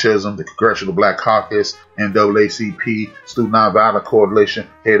 Shirley Chisholm, the Congressional Black Caucus, NAACP, Student Nonviolent Coalition,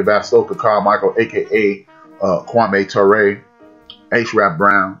 headed by Stoker Carmichael, a.k.a. Kwame Ture, HRap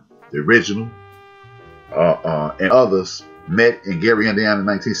Brown, the original, and others met in Gary, Indiana in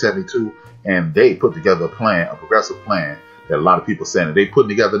 1972, and they put together a plan, a progressive plan that a lot of people saying that they putting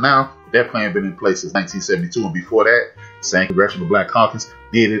together now. That plan had been in place since 1972, and before that, the same Congressional Black Caucus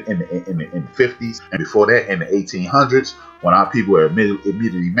did it in the 50s, and before that, in the 1800s, when our people were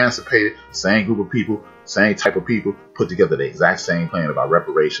immediately emancipated, same group of people, same type of people, put together the exact same plan about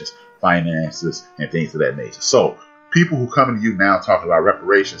reparations, finances, and things of that nature. So, people who coming to you now talking about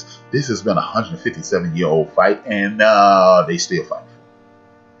reparations, this has been a 157-year-old fight, and they still fight.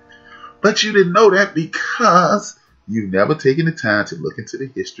 But you didn't know that because you've never taken the time to look into the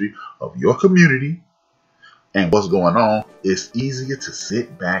history of your community and what's going on. It's easier to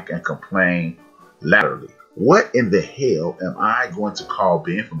sit back and complain laterally. What in the hell am I going to call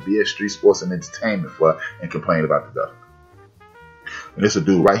being from BS Street Sports and Entertainment for and complain about the government? And there's a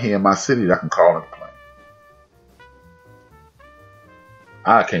dude right here in my city that I can call and complain.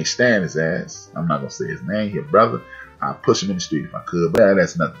 I can't stand his ass. I'm not going to say his name here, brother. I'd push him in the street if I could, but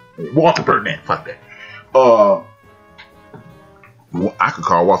that's nothing. Walter Burnett, fuck that. I could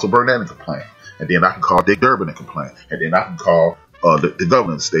call Walter Burnett and complain. And then I can call Dick Durbin and complain. And then I can call the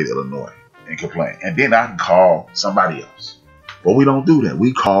governor of the state of Illinois and complain. And then I can call somebody else. But we don't do that.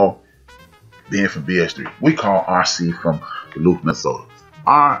 We call being from BS Street. We call RC from Duluth, Minnesota.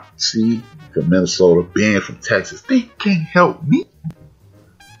 RC from Minnesota, being from Texas. They can't help me.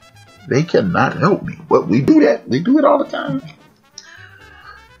 They cannot help me. But we do that. We do it all the time.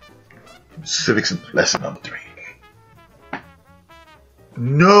 Civics lesson number 3.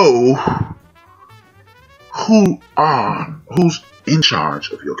 Know who's in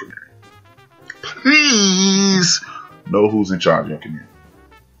charge of your community. Please know who's in charge of your community.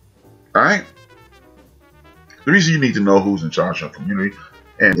 Alright? The reason you need to know who's in charge of your community,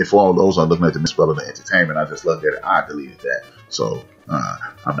 and if all those are looking at the misspelling of entertainment, I just looked at it, I deleted that. So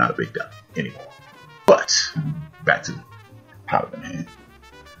I'm not a big dummy anymore. But back to the topic at hand.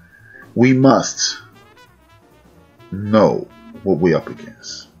 We must know what we're up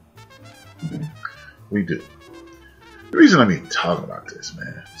against. We do. The reason I'm even talking about this,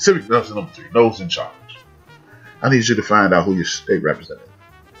 man, civic lesson number 3, know who's in charge. I need you to find out who your state representative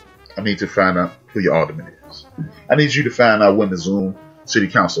is. I need to find out who your alderman is. I need you to find out when the Zoom city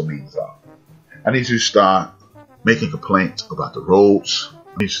council meetings are. I need you to start making complaints about the roads.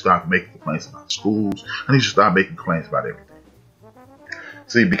 I need you to start making complaints about the schools. I need you to start making complaints about everything.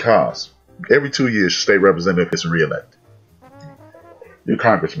 See, because every 2 years, your state representative gets reelected. Your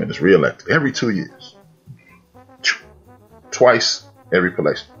congressman is reelected every 2 years. Twice every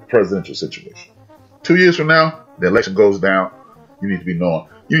presidential situation. 2 years from now, the election goes down. You need to be knowing.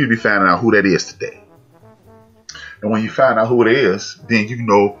 You need to be finding out who that is today. And when you find out who it is, then you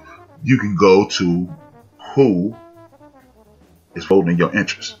know you can go to who is voting in your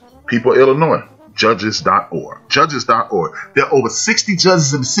interest. People of Illinois, judges.org. Judges.org. There are over 60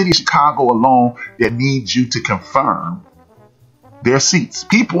 judges in the city of Chicago alone that need you to confirm their seats.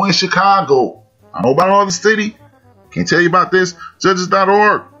 People in Chicago. I know about all the city. Can't tell you about this.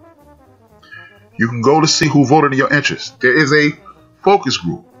 Judges.org. You can go to see who voted in your interest. There is a focus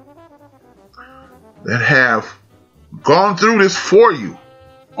group that have gone through this for you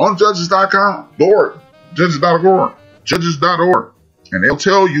on judges.com.org. Judges.org. Judges.org. And they'll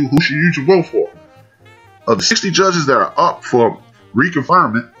tell you who you should vote for. Of the 60 judges that are up for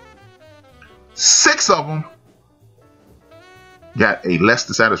reconfirming, 6 of them got a less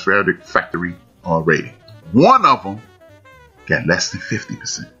than satisfactory rating. 1 of them got less than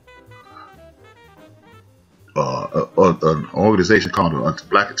 50%. an organization called the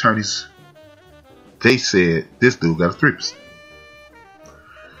Black Attorneys. They said this dude got a 3%.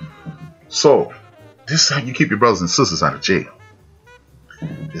 So this is how you keep your brothers and sisters out of jail.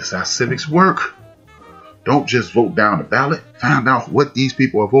 This is how civics work. Don't just vote down the ballot. Find out what these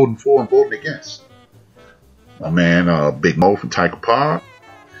people are voting for and voting against. My man, Big Mo from Tiger Park,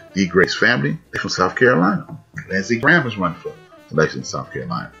 D. Grace family, they're from South Carolina. Lindsey Graham is running for election in South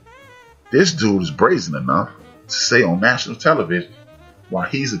Carolina. This dude is brazen enough to say on national television while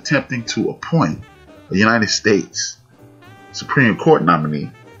he's attempting to appoint a United States Supreme Court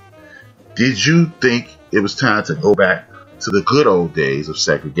nominee, did you think it was time to go back to the good old days of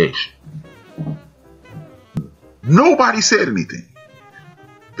segregation? Nobody said anything.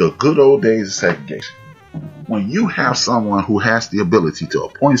 The good old days of segregation. When you have someone who has the ability to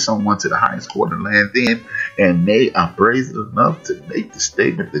appoint someone to the highest court in the land then, and they are brazen enough to make the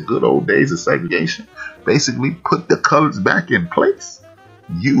statement, the good old days of segregation, basically put the colors back in place,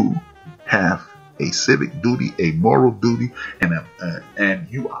 you have a civic duty, a moral duty, and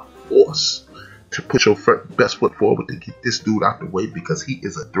you are forced to put your best foot forward to get this dude out the way because he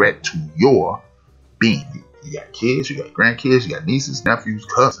is a threat to your being. You got kids, you got grandkids, you got nieces, nephews,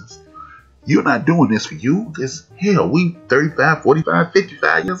 cousins. You're not doing this for you because, hell, we 35, 45,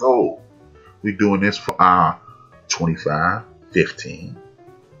 55 years old. We're doing this for our 25, 15,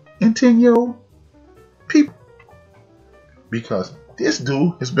 and 10-year-old people. Because this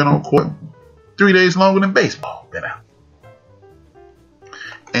dude has been on court 3 days longer than baseball been out.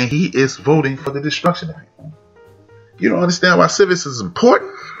 And he is voting for the destruction of people. You don't understand why civics is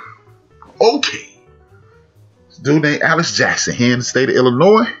important? Okay. This dude named Alex Jackson here in the state of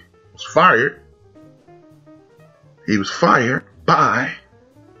Illinois was fired. He was fired by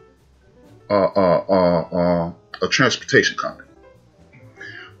a transportation company.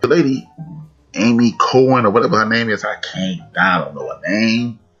 The lady, Amy Cohen or whatever her name is, I don't know her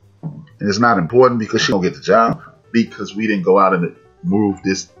name. And it's not important because she don't get the job because we didn't go out and move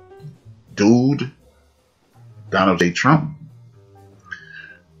this dude, Donald J. Trump.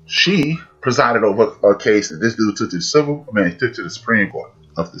 She presided over a case that this dude took to the Supreme Court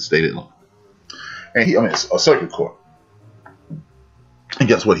of the state of Illinois. And a circuit court. And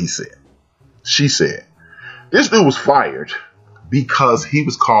guess what he said? She said, this dude was fired because he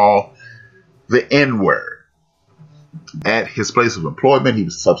was called the N-word at his place of employment. He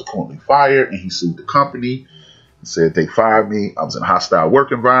was subsequently fired and he sued the company. He said, they fired me. I was in a hostile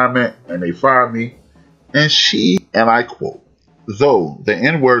work environment and they fired me. And she, and I quote, though the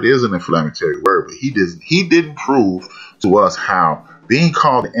N-word is an inflammatory word, but he didn't prove to us how being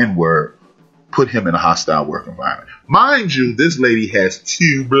called the N-word put him in a hostile work environment. Mind you, this lady has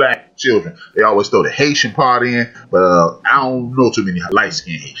 2 black children. They always throw the Haitian part in, but I don't know too many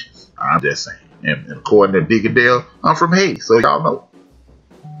light-skinned Haitians. I'm just saying. And according to Digadale, I'm from Haiti, so y'all know.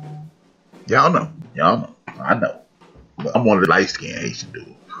 Y'all know. I know. But I'm one of the light-skinned Haitian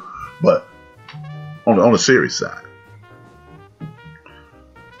dudes. But on the serious side,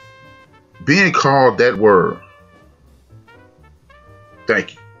 being called that word,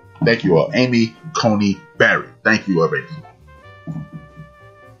 thank you. Thank you, Amy Coney Barrett. Thank you already.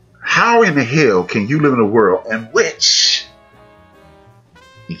 How in the hell can you live in a world in which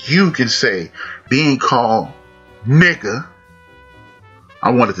you can say being called nigga? I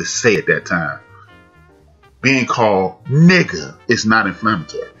wanted to say at that time, being called nigga is not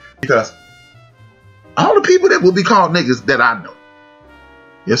inflammatory because all the people that will be called niggas that I know,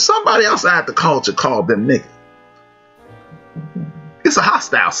 if somebody outside the culture called them nigga, it's a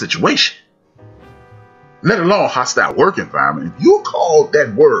hostile situation, let alone hostile work environment. If you call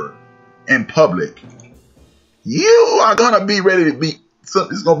that word in public, you are going to be ready to be,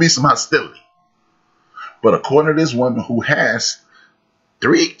 there's going to be some hostility. But according to this woman who has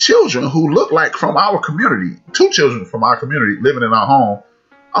 3 children who look like from our community, 2 children from our community living in our home,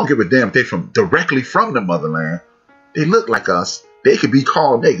 I don't give a damn if they're directly from the motherland. They look like us. They could be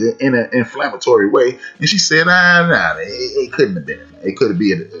called nigga in an inflammatory way. And she said, it couldn't have been. It could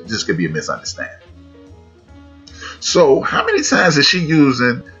be, it just could be a misunderstanding. So how many times is she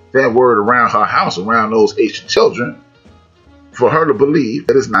using that word around her house, around those Haitian children, for her to believe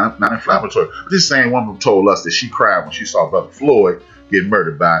that it's not inflammatory? This same woman told us that she cried when she saw Brother Floyd get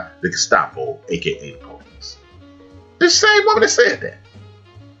murdered by the Gestapo, aka the police. This same woman that said that.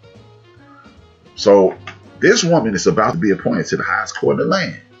 So this woman is about to be appointed to the highest court in the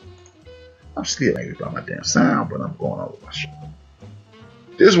land. I'm still angry about my damn sound, but I'm going on with my show.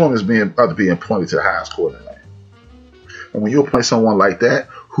 This woman is about to be appointed to the highest court in the land. And when you appoint someone like that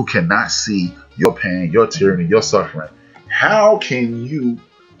who cannot see your pain, your tyranny, your suffering, how can you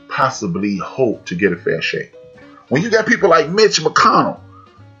possibly hope to get a fair shake? When you got people like Mitch McConnell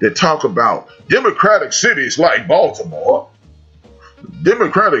that talk about democratic cities like Baltimore,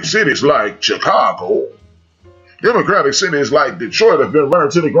 democratic cities like Chicago, democratic cities like Detroit have been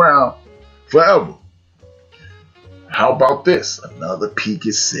burned to the ground forever. How about this? Another peek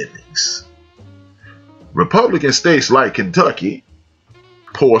at civics. Republican states like Kentucky,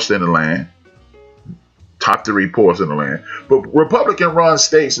 poorest in the land, top 3 poorest in the land. But Republican-run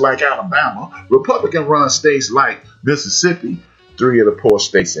states like Alabama, Republican-run states like Mississippi, 3 of the poorest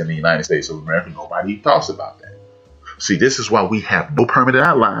states in the United States of America. Nobody talks about that. See, this is why we have no permanent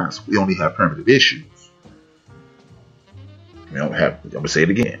allies. We only have permanent issues. We don't have, I'm going to say it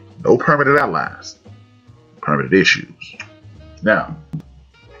again, no permanent allies, permanent issues. Now,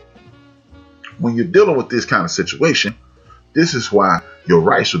 when you're dealing with this kind of situation, this is why your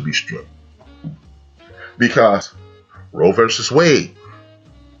rights will be stripped. Because Roe versus Wade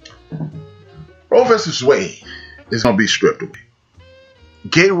is going to be stripped away.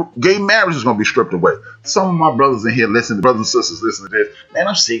 Gay marriage is going to be stripped away. Some of my brothers in here brothers and sisters listen to this. Man,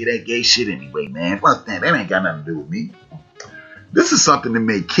 I'm sick of that gay shit anyway, man. Fuck that. That ain't got nothing to do with me. This is something that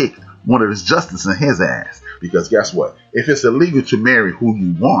may kick one of his justices in his ass. Because guess what? If it's illegal to marry who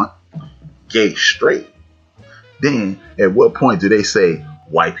you want, gay, straight, then at what point do they say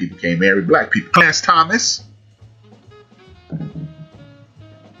white people can't marry black people? Clarence Thomas,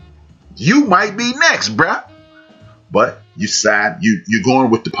 you might be next, bruh. But you're going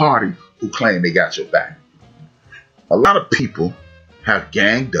with the party who claim they got your back. A lot of people have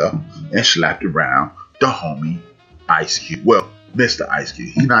ganged up and slapped around the homie Ice Cube. Well, Mr. Ice Cube.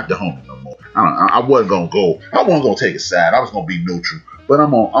 He's not the homie no more. I wasn't gonna take a side. I was gonna be neutral. But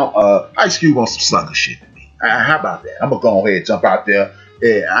Ice Cube on some sucker shit to me. How about that? I'm gonna go ahead and jump out there.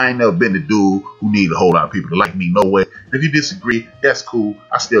 Yeah, I ain't never been the dude who need a whole lot of people to like me. No way. If you disagree, that's cool.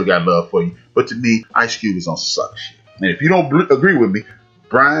 I still got love for you. But to me, Ice Cube is on some sucker shit. And if you don't agree with me,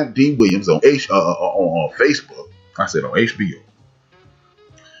 Brian D. Williams on Facebook. I said on HBO.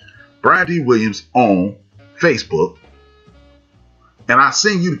 Brian D. Williams on Facebook. And I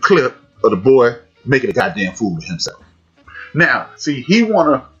send you the clip of the boy making a goddamn fool of himself. Now, see, he want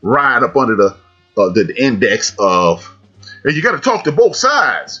to ride up under the index of, and you got to talk to both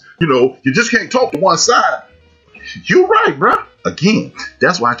sides. You know, you just can't talk to one side. You're right, bruh. Again,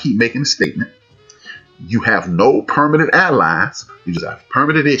 that's why I keep making the statement. You have no permanent allies. You just have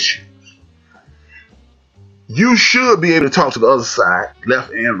permanent issues. You should be able to talk to the other side,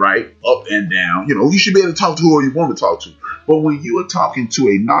 left and right, up and down. You know, you should be able to talk to whoever you want to talk to. But when you are talking to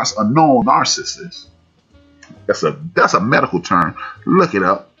a known narcissist, that's a medical term. Look it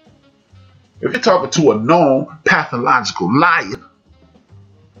up. If you're talking to a known pathological liar,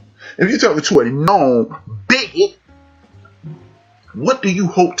 if you're talking to a known bigot, what do you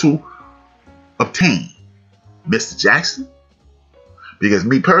hope to obtain, Mr. Jackson? Because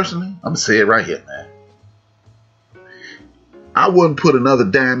me personally, I'm going to say it right here, man. I wouldn't put another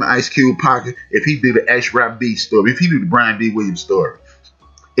dime in Ice Cube pocket if he did the HRap beat story, if he did the Brian D. Williams story,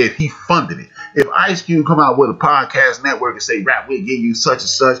 if he funded it. If Ice Cube come out with a podcast network and say, Rap, we'll give you such and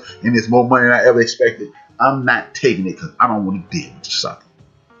such, and it's more money than I ever expected, I'm not taking it because I don't want to deal with you sucker.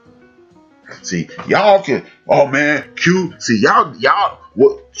 See, y'all can, oh man, Q, see, y'all,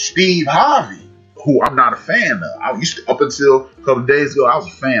 what Steve Harvey, who I'm not a fan of. I used to, up until a couple of days ago, I was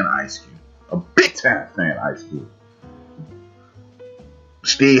a fan of Ice Cube. A big time fan of Ice Cube.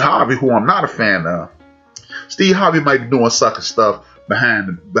 Steve Harvey, who I'm not a fan of. Steve Harvey might be doing sucker stuff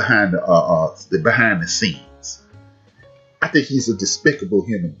behind the scenes. I think he's a despicable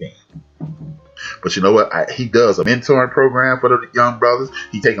human being. But you know what? He does a mentoring program for the young brothers.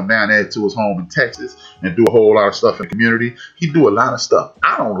 He take them down there to his home in Texas and do a whole lot of stuff in the community. He do a lot of stuff.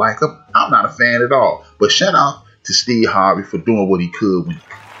 I don't like him. I'm not a fan at all. But shout out to Steve Harvey for doing what he could when he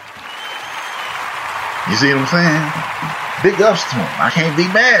could. You see what I'm saying? Big ups to him. I can't be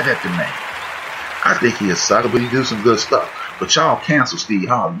mad at the man. I think he a sucker, but he do some good stuff. But y'all cancel Steve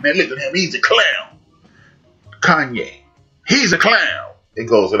Harvey. Man, look at him. He's a clown. Kanye. He's a clown. It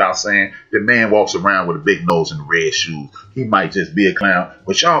goes without saying. The man walks around with a big nose and red shoes. He might just be a clown.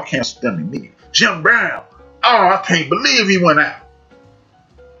 But y'all cancel them immediately. Jim Brown. Oh, I can't believe he went out.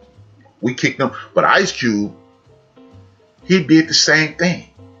 We kicked him. But Ice Cube, he did the same thing.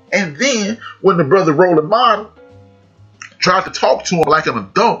 And then when the brother Roland Martin tried to talk to him like an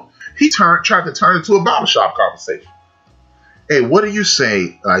adult, he tried to turn it into a barbershop conversation. Hey, what do you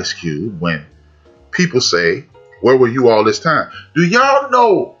say, Ice Cube, when people say, where were you all this time? Do y'all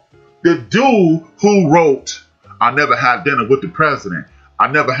know the dude who wrote, I never had dinner with the president?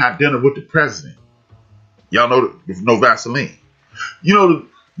 I never had dinner with the president. Y'all know Vaseline. You know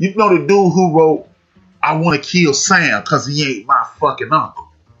the dude who wrote, I want to kill Sam because he ain't my fucking uncle.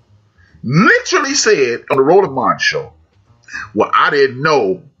 Literally said on the Roland Martin show. Well, I didn't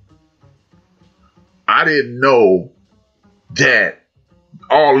know that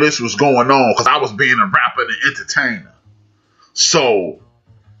all this was going on because I was being a rapper and an entertainer. So,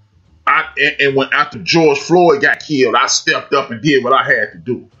 when after George Floyd got killed, I stepped up and did what I had to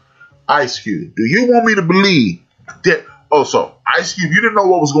do. Ice Cube, do you want me to believe that? Oh, so Ice Cube, you didn't know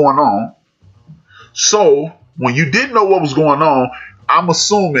what was going on. So, when you didn't know what was going on, I'm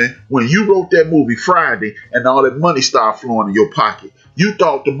assuming when you wrote that movie Friday and all that money started flowing in your pocket, you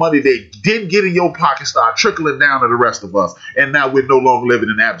thought the money that didn't get in your pocket started trickling down to the rest of us. And now we're no longer living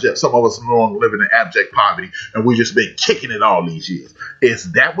in abject. Some of us are no longer living in abject poverty, and we've just been kicking it all these years.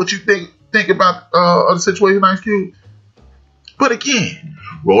 Is that what you think about the situation, Ice Cube? But again,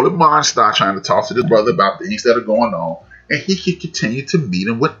 Roland Martin started trying to talk to this brother about things that are going on, and he could continue to meet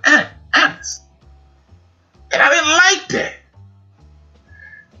him with Alice. And I didn't like that.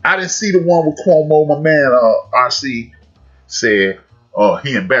 I didn't see the one with Cuomo. My man RC said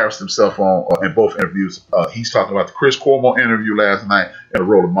he embarrassed himself in both interviews. He's talking about the Chris Cuomo interview last night and the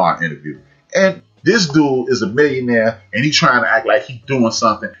Roland Martin interview. And this dude is a millionaire, and he's trying to act like he's doing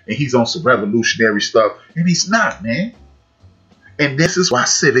something, and he's on some revolutionary stuff, and he's not, man. And this is why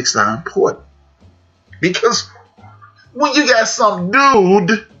civics are important. Because when you got some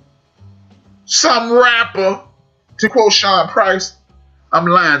dude, some rapper, to quote Sean Price, I'm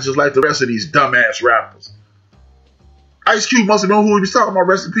lying just like the rest of these dumbass rappers. Ice Cube must have known who he was talking about.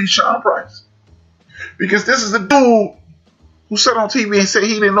 Rest in peace, Sean Price. Because this is a dude who sat on TV and said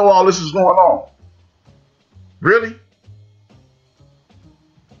he didn't know all this was going on. Really?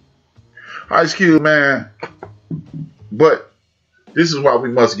 Ice Cube, man. But this is why we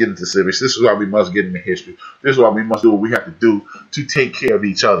must get into civics. This is why we must get into history. This is why we must do what we have to do to take care of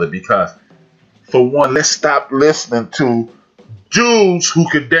each other. Because, for one, let's stop listening to dudes who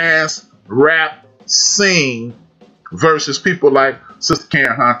could dance, rap, sing, versus people like Sister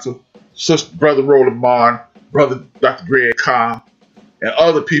Karen Hunter, Brother Roland Martin, Brother Dr. Greg Cobb, and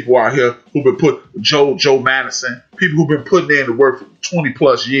other people out here who've been Joe Madison, people who've been putting in the work for 20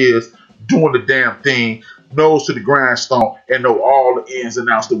 plus years, doing the damn thing, nose to the grindstone, and know all the ins and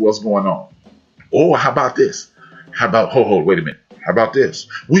outs of what's going on. Or how about this? How about, wait a minute. How about this?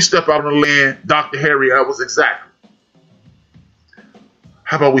 We step out on the land, Dr. Harry Evans, exactly.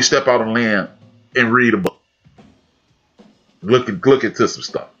 How about we step out on land and read a book? Look into some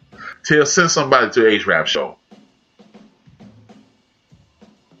stuff. Send somebody to the HRap show.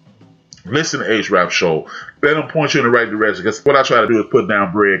 Listen to HRap show. Let them point you in the right direction. Because what I try to do is put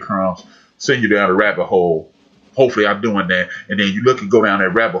down breadcrumbs, send you down a rabbit hole. Hopefully I'm doing that. And then you look and go down that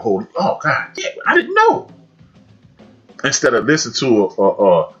rabbit hole. Oh, God, yeah, I didn't know. Instead of listening to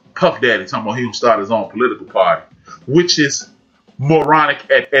a Puff Daddy talking about he'll start his own political party, which is moronic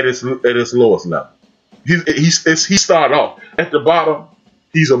at its lowest level. He started off at the bottom.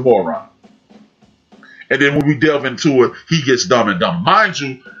 He's a moron, and then when we delve into it, he gets dumb and dumb. Mind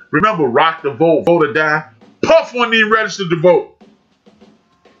you, remember Rock the Vote, Vote or Die. Puff wasn't even registered to vote,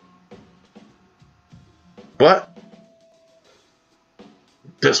 but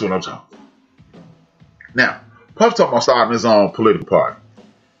that's what I'm talking about. Now, Puff talking about starting his own political party.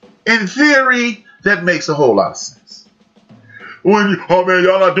 In theory, that makes a whole lot of sense. Oh man,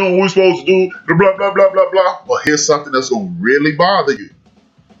 y'all not doing what we're supposed to do, blah, blah, blah, blah, blah. Well, here's something that's going to really bother you.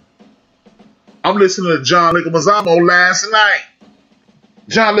 I'm listening to John Leguizamo last night.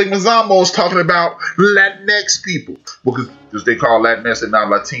 John Leguizamo was talking about Latinx people. Because they call Latinx, they're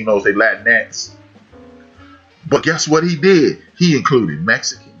not Latinos, they Latinx. But guess what he did? He included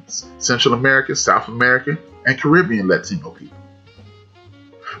Mexicans, Central American, South American, and Caribbean Latino people.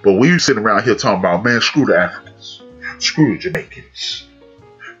 But we sitting around here talking about, man, screw the Africans. Screw the Jamaicans.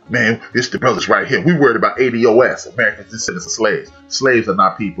 Man, it's the brothers right here. We worried about ADOS, American descendants of slaves. Slaves are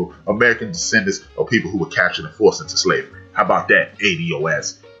not people. American descendants are people who were captured and forced into slavery. How about that,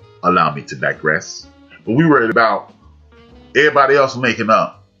 ADOS? Allow me to digress. But we worried about everybody else linking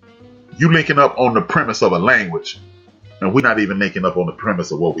up. You linking up on the premise of a language, and we're not even linking up on the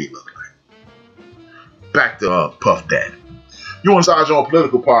premise of what we look like. Back to Puff Daddy. You want to start your own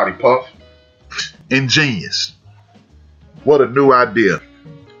political party, Puff? Ingenious. What a new idea.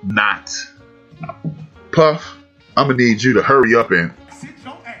 Not. Puff, I'm going to need you to hurry up and sit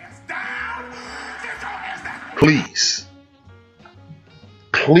your ass down. Sit your ass down.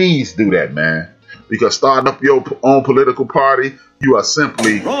 Please do that, man. Because starting up your own political party, you are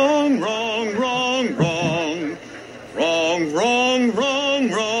simply wrong.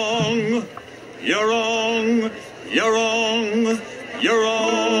 You're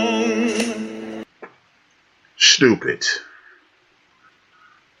wrong. stupid.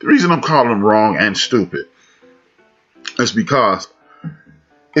 The reason I'm calling them wrong and stupid is because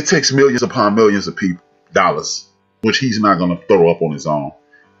it takes millions upon millions of dollars, which he's not going to throw up on his own,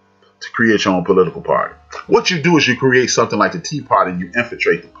 to create your own political party. What you do is you create something like the Tea Party and you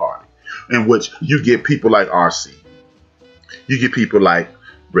infiltrate the party, in which you get people like RC. You get people like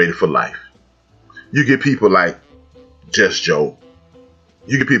Ready for Life. You get people like Just Joe.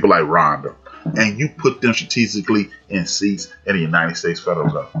 You get people like Rhonda. And you put them strategically in seats in the United States federal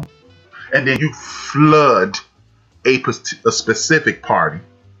government. And then you flood a specific party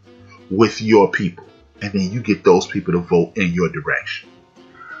with your people. And then you get those people to vote in your direction.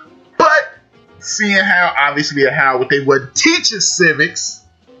 But seeing how, obviously, how they weren't teaching civics,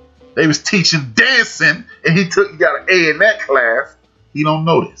 they was teaching dancing, and he got an A in that class, he don't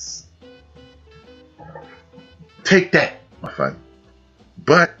know this. Take that, my friend.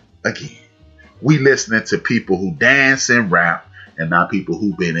 But, again, we listening to people who dance and rap and not people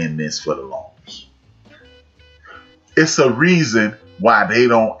who been in this for the longest. It's a reason why they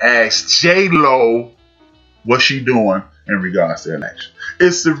don't ask J-Lo what she doing in regards to election.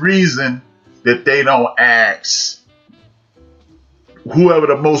 It's the reason that they don't ask whoever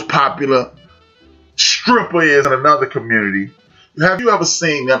the most popular stripper is in another community. Have you ever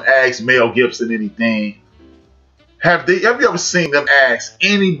seen them ask Mel Gibson anything? Have you ever seen them ask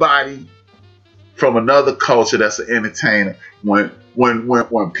anybody from another culture that's an entertainer? When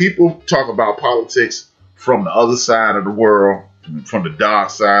people talk about politics from the other side of the world, from the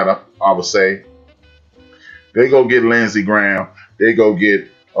dark side, I would say, they go get Lindsey Graham, they go get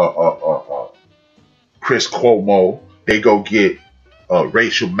Chris Cuomo, they go get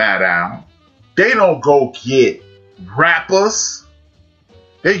Rachel Maddow. They don't go get rappers.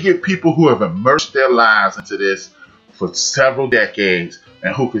 They get people who have immersed their lives into this for several decades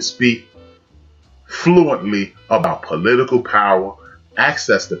and who can speak fluently about political power,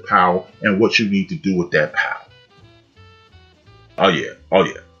 access to power, and what you need to do with that power. Oh yeah.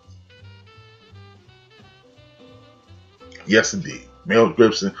 Yes, indeed. Mel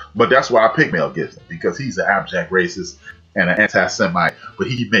Gibson. But that's why I picked Mel Gibson, because he's an abject racist and an anti-Semite, but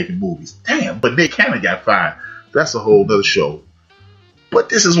he keep making movies. Damn, but Nick Cannon got fired. That's a whole nother show. But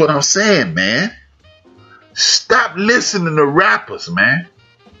this is what I'm saying, man. Stop listening to rappers, man.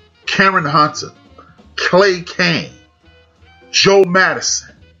 Karen Hunter, Clay Kane, Joe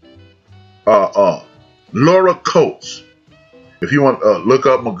Madison, Laura Coates. If you want to look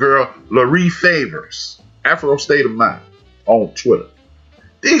up my girl, Laree Favors, Afro State of Mind, on Twitter.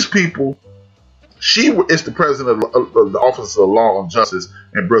 These people, she is the president of the Office of Law and Justice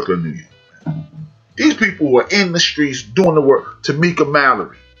in Brooklyn, New York. These people were in the streets doing the work. Tamika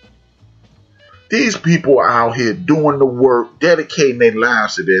Mallory. These people are out here doing the work, dedicating their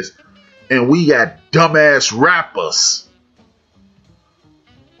lives to this, and we got dumbass rappers.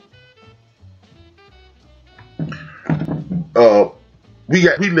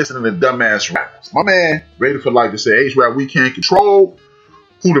 We listening to dumbass rappers. My man, Ready for Life, to say HRap, we can't control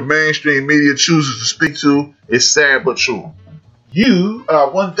who the mainstream media chooses to speak to. It's sad but true. You are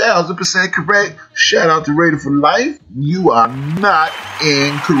 1000% correct. Shout out to Ready for Life. You are not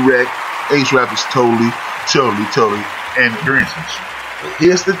incorrect. HRap is totally in agreement. But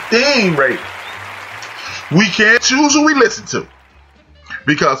here's the thing, Ray. We can't choose who we listen to.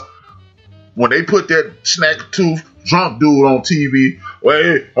 Because when they put that snack tooth drunk dude on TV,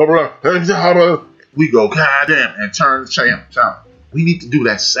 we go, God damn, and turn the channel. We need to do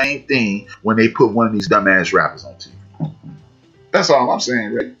that same thing when they put one of these dumbass rappers on TV. That's all I'm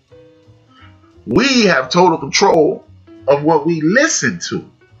saying, Ray. We have total control of what we listen to.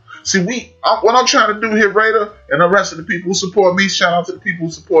 See, what I'm trying to do here, Raider, and the rest of the people who support me, shout out to the people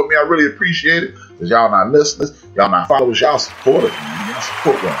who support me. I really appreciate it. Because y'all not listeners, y'all not followers, y'all supporters, man. Y'all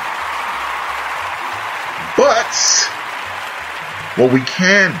support them. But what we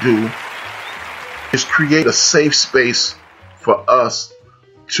can do is create a safe space for us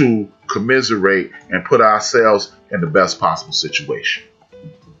to commiserate and put ourselves in the best possible situation.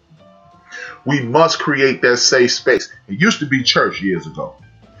 We must create that safe space. It used to be church years ago.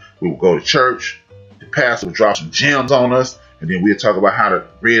 We would go to church, the pastor would drop some gems on us, and then we'd talk about how to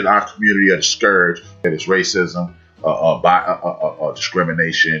rid our community of the scourge that is racism,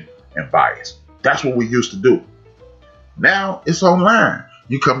 discrimination, and bias. That's what we used to do. Now it's online.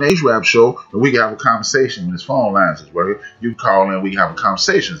 You come to HRap show and we can have a conversation when his phone lines is working. You call in, we can have a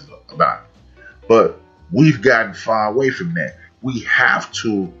conversation about it. But we've gotten far away from that. We have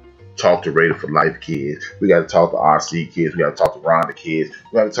to talk to Raider for Life kids. We got to talk to RC kids. We got to talk to Rhonda kids.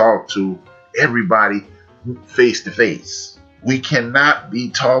 We got to talk to everybody face to face. We cannot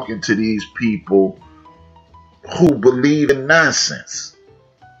be talking to these people who believe in nonsense.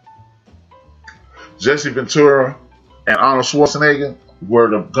 Jesse Ventura and Arnold Schwarzenegger were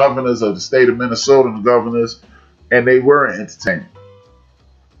the governors of the state of Minnesota, and the governors, and they were entertainment.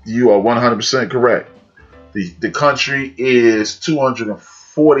 You are 100% correct. The country is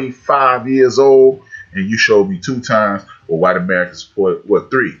 245 years old, and you showed me 2 times where white Americans supported,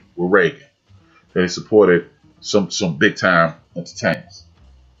 3 with Reagan. They supported some big time entertainers.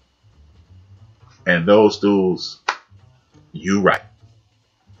 And those dudes, you right.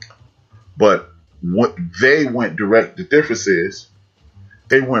 But what they went direct, the difference is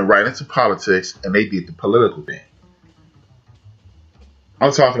they went right into politics and they did the political thing.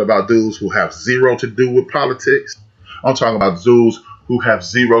 I'm talking about dudes who have zero to do with politics. I'm talking about dudes who have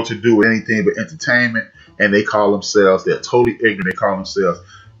zero to do with anything but entertainment, and they call themselves, they're totally ignorant, they call themselves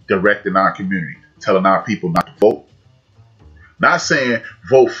directing our community, telling our people not to vote. Not saying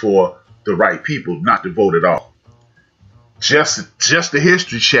vote for the right people, not to vote at all. Just the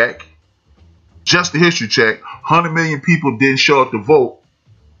history check. Just the history check. 100 million people didn't show up to vote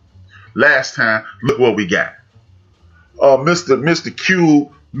last time. Look what we got. Mr.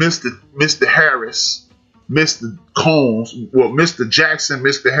 Q, Mr. Harris, Mr. Combs, well, Mr. Jackson,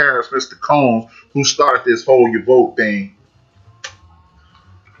 Mr. Harris, Mr. Combs, who started this whole you vote thing.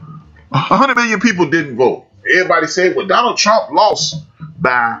 100 million people didn't vote. Everybody said, well, Donald Trump lost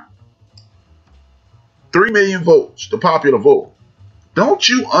by 3 million votes, the popular vote. Don't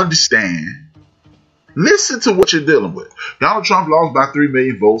you understand? Listen to what you're dealing with. Donald Trump lost by 3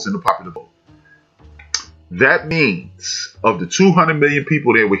 million votes in the popular vote. That means of the 200 million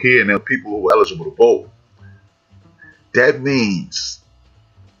people that were here and the people who were eligible to vote, that means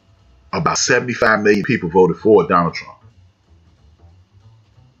about 75 million people voted for Donald Trump.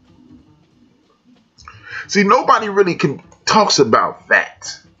 See, nobody really talks about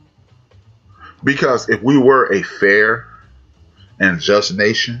that. Because if we were a fair and just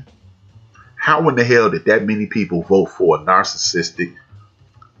nation, how in the hell did that many people vote for a narcissistic,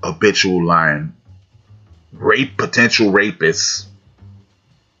 habitual lying, potential rapist,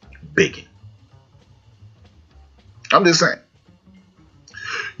 bigot? I'm just saying.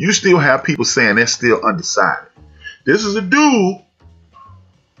 You still have people saying they're still undecided. This is a dude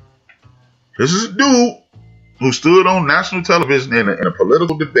who stood on national television in a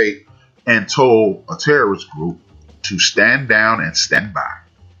political debate and told a terrorist group to stand down and stand by.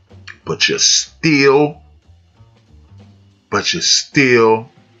 But you're still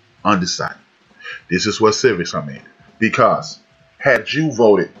undecided. This is what civics are in. Because had you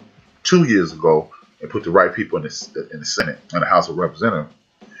voted 2 years ago and put the right people in the Senate and the House of Representatives,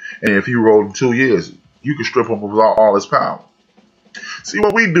 and if you rolled in 2 years, you could strip them of all his power. See,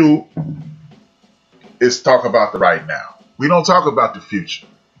 what we do is talk about the right now. We don't talk about the future.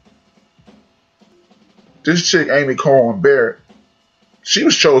 This chick, Amy Coney Barrett, she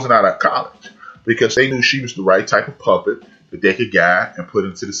was chosen out of college because they knew she was the right type of puppet that they could guide and put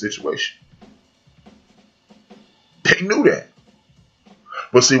into the situation. They knew that.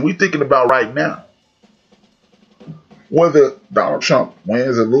 But see, we're thinking about right now. Whether Donald Trump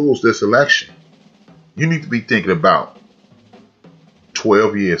wins or loses this election, you need to be thinking about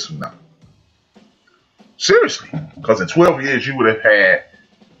 12 years from now. Seriously. Because in 12 years, you would have had,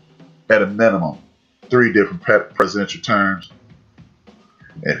 at a minimum, 3 different presidential terms.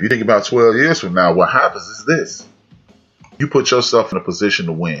 And if you think about 12 years from now, what happens is this. You put yourself in a position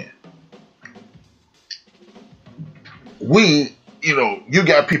to win. You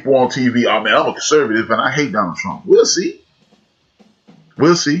got people on TV, oh man, I'm a conservative and I hate Donald Trump. We'll see.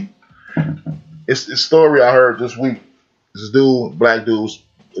 It's the story I heard this week. This dude, black dude,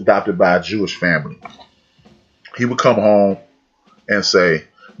 adopted by a Jewish family. He would come home and say,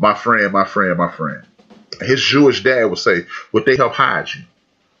 my friend, my friend, my friend. And his Jewish dad would say, would they help hide you?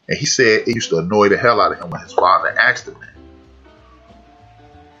 And he said it used to annoy the hell out of him when his father asked him that.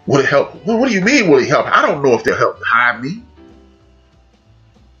 Would it help? What do you mean, will it help? I don't know if they'll help hide me.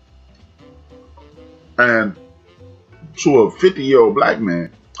 And to a 50-year-old black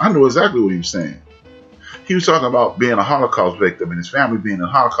man, I knew exactly what he was saying. He was talking about being a Holocaust victim and his family being a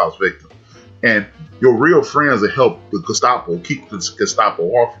Holocaust victim. And your real friends that help the Gestapo keep the Gestapo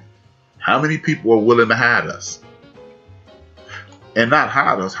off you. How many people are willing to hide us? And not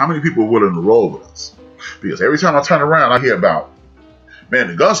hide us, how many people are willing to roll with us? Because every time I turn around, I hear about, man,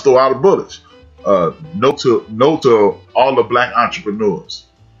 the gun store out of bullets. Note to all the black entrepreneurs.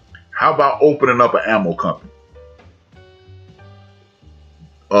 How about opening up an ammo company?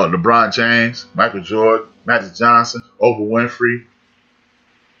 LeBron James, Michael Jordan, Magic Johnson, Oprah Winfrey,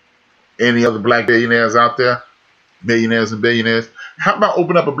 any other black billionaires out there, millionaires and billionaires. How about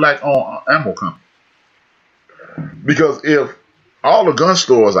open up a black-owned ammo company? Because if all the gun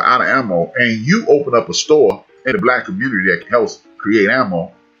stores are out of ammo and you open up a store in the black community that helps create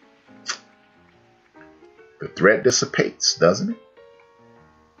ammo, the threat dissipates, doesn't it?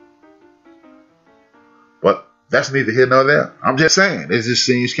 But that's neither here nor there. I'm just saying, it just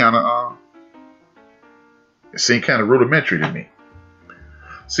seems kind of rudimentary to me.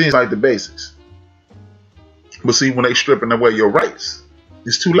 Seems like the basics. But see, when they stripping away your rights,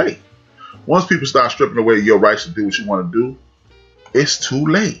 it's too late. Once people start stripping away your rights to do what you want to do, it's too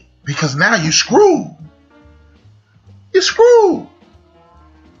late. Because now you're screwed. You're screwed.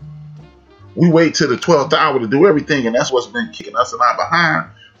 We wait till the 12th hour to do everything, and that's what's been kicking us and I behind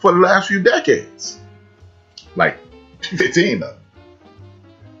for the last few decades. Like 15 of them.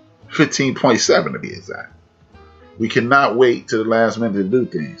 15.7 to be exact. We cannot wait till the last minute to do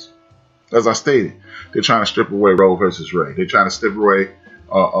things. As I stated, they're trying to strip away Roe versus Wade. They're trying to strip away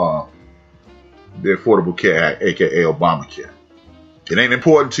the Affordable Care Act, aka Obamacare. It ain't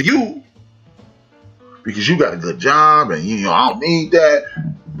important to you because you got a good job and you know I don't need that.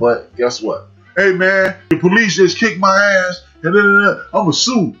 But guess what? Hey man, the police just kicked my ass and I'm a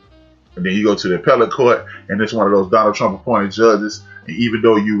sue. And then you go to the appellate court and it's one of those Donald Trump appointed judges. And even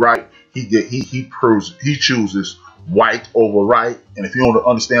though you're right, he chooses white over right. And if you don't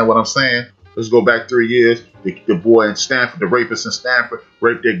understand what I'm saying, let's go back 3 years. The boy in Stanford, the rapist in Stanford,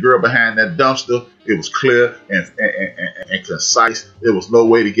 raped that girl behind that dumpster. It was clear and concise. There was no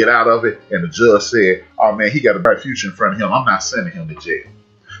way to get out of it. And the judge said, oh man, he got a bright future in front of him. I'm not sending him to jail.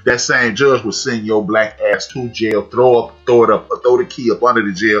 That same judge would send your black ass to jail, throw the key up under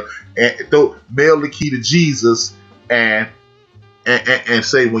the jail, and mail the key to Jesus, and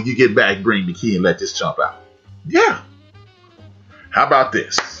say when you get back, bring the key and let this chump out. Yeah. How about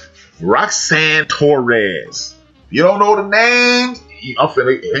this? Roxanne Torres. If you don't know the name, I'm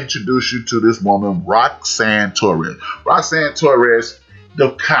finna introduce you to this woman, Roxanne Torres. Roxanne Torres,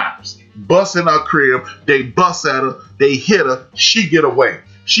 the cops bust in her crib, they bust at her, they hit her, she get away.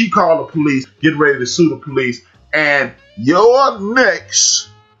 She called the police, get ready to sue the police, and your next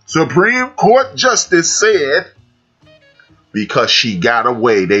Supreme Court justice said because she got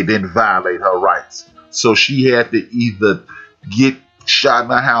away, they didn't violate her rights. So she had to either get shot in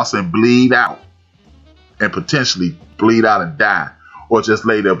her house and bleed out, and potentially bleed out and die, or just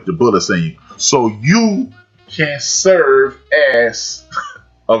lay there with the bullets in you. So you can serve as,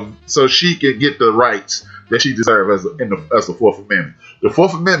 so she can get the rights that she deserves as the Fourth Amendment. The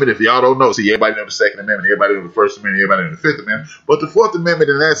Fourth Amendment, if y'all don't know, see, everybody know the Second Amendment, everybody know the First Amendment, everybody know the Fifth Amendment, but the Fourth Amendment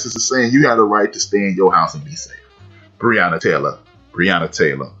in essence is saying you have the right to stay in your house and be safe. Breonna Taylor.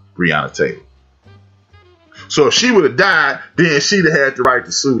 So if she would have died, then she'd have had the right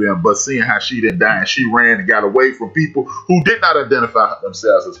to sue them. But seeing how she didn't die and she ran and got away from people who did not identify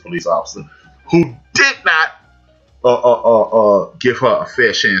themselves as police officers, who did not give her a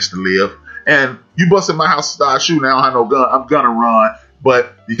fair chance to live. And you bust in my house and start shooting, I don't have no gun, I'm gonna run.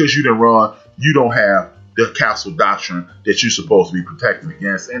 But because you didn't run, you don't have the castle doctrine that you're supposed to be protecting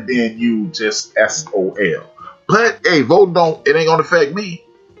against. And then you just SOL. But hey, voting it ain't gonna affect me.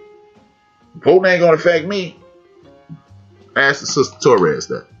 Voting ain't gonna affect me. Ask the Sister Torres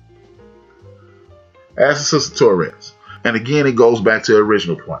that. Ask the Sister Torres. And again, it goes back to the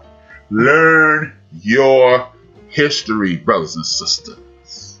original point. Learn your history, brothers and sisters.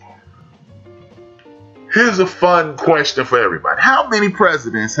 Here's a fun question for everybody. How many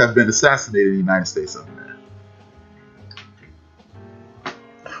presidents have been assassinated in the United States of America?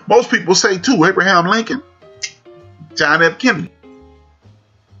 Most people say 2. Abraham Lincoln, John F. Kennedy.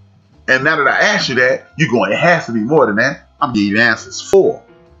 And now that I asked you that, you're going, it has to be more than that. I'm giving you answers. 4.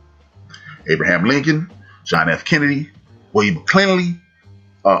 Abraham Lincoln, John F. Kennedy, William McKinley,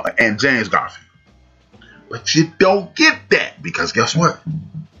 and James Garfield. But you don't get that because guess what?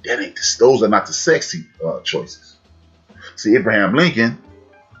 Those are not the sexy choices. See, Abraham Lincoln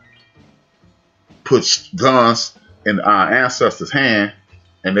puts guns in our ancestors' hand,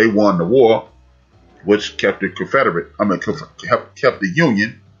 and they won the war, which kept the kept the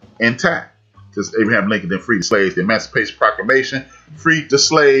Union intact. Because Abraham Lincoln then freed the slaves. The Emancipation Proclamation freed the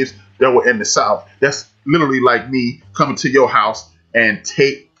slaves that were in the South. That's literally like me coming to your house and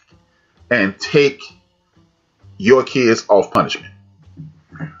take your kids off punishment.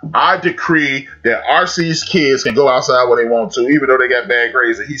 I decree that RC's kids can go outside when they want to, even though they got bad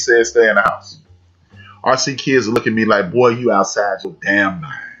grades, and he says stay in the house. RC kids are looking at me like, boy, you outside your damn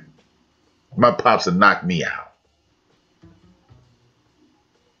mind. My pops have knocked me out.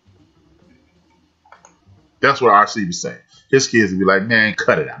 That's what RC was saying. His kids would be like, man,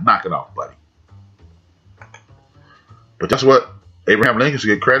 cut it out. Knock it off, buddy. But that's what Abraham Lincoln should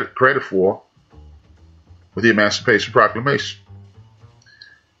get credit for with the Emancipation Proclamation.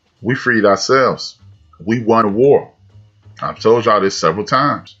 We freed ourselves. We won a war. I've told y'all this several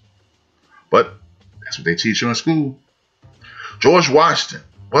times. But that's what they teach you in school. George Washington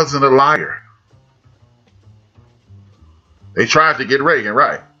wasn't a liar. They tried to get Reagan,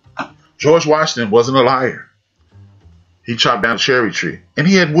 right? George Washington wasn't a liar. He chopped down a cherry tree. And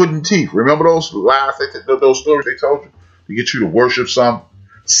he had wooden teeth. Remember those lies, those stories they told you? To get you to worship some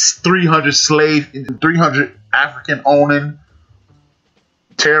 300 African-owning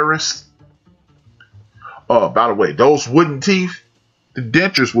terrorists. Oh, by the way, those wooden teeth, the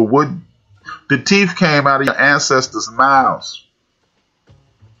dentures were wooden. The teeth came out of your ancestors' mouths.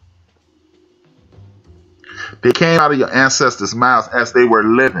 They came out of your ancestors' mouths as they were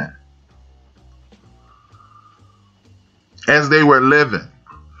living. As they were living.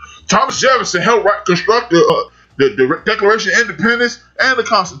 Thomas Jefferson helped construct the Declaration of Independence and the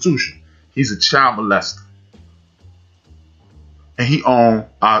Constitution. He's a child molester. And he owned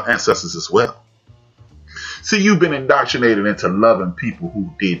our ancestors as well. See, you've been indoctrinated into loving people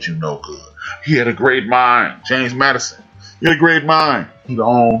who did you no good. He had a great mind. James Madison. He had a great mind. He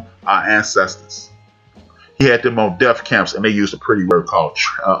owned our ancestors. He had them on death camps, and they used a pretty word called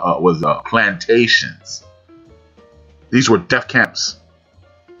plantations. These were death camps.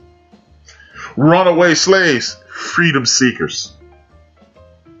 Runaway slaves, freedom seekers.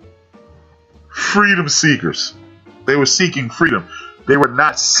 Freedom seekers. They were seeking freedom. They were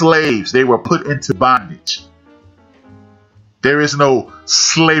not slaves. They were put into bondage. There is no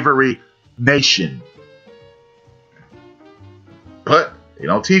slavery nation. But they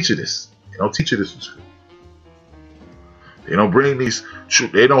don't teach you this. They don't teach you this in school. They don't bring these.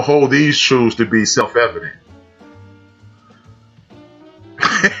 They don't hold these truths to be self-evident.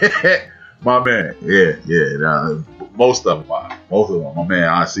 My man, most of them are. Most of them. My man,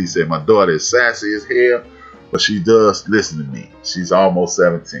 I.C. said my daughter is sassy as hell, but she does listen to me. She's almost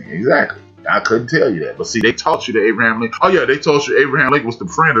 17. Exactly. I couldn't tell you that. But see, they taught you that Abraham Lincoln. Oh yeah, they taught you Abraham Lincoln was the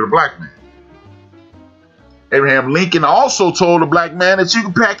friend of the black man. Abraham Lincoln also told the black man that you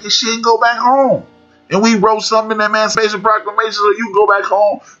can pack your shit and go back home. And we wrote something in the Emancipation Proclamation so you can go back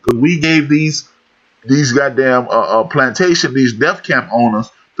home. Because we gave these goddamn plantation, these death camp owners,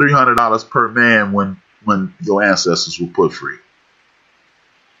 $300 per man when your ancestors were put free.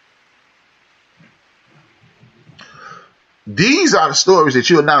 These are the stories that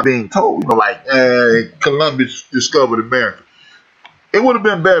you're not being told. You know, like Columbus discovered America. It would have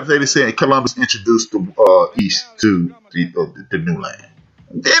been better if they said Columbus introduced the East to the new land.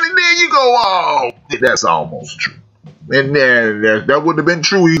 And then you go, oh, that's almost true. And then that wouldn't have been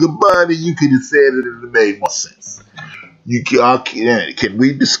true either, buddy. You could have said it and it made more sense. Can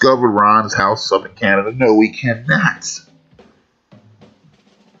we discover Ron's house up in Canada? No, we cannot.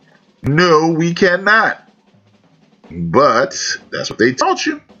 No, we cannot. But that's what they taught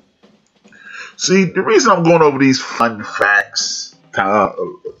you. See, the reason I'm going over these fun facts,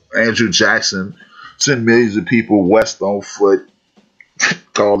 Andrew Jackson sent millions of people west on foot,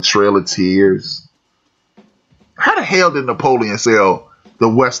 called the Trail of Tears. How the hell did Napoleon sell the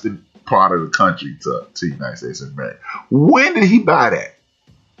western part of the country to the United States of America? When did he buy that?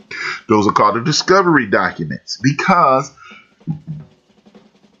 Those are called the discovery documents, because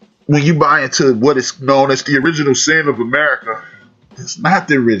when you buy into what is known as the original sin of America, it's not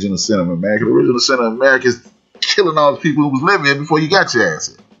the original sin of America. The original sin of America is killing all the people who was living here before you got your ass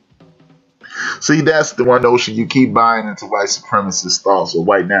here. See, that's the one notion you keep buying into white supremacist thoughts or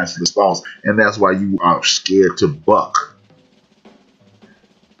white nationalist thoughts, and that's why you are scared to buck.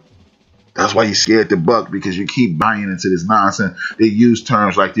 That's why you're scared to buck, because you keep buying into this nonsense. They use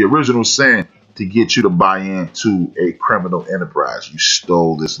terms like the original sin to get you to buy into a criminal enterprise. You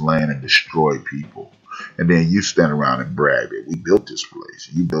stole this land and destroyed people. And then you stand around and brag that we built this place.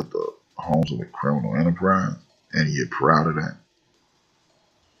 You built the homes of a criminal enterprise, and you're proud of that.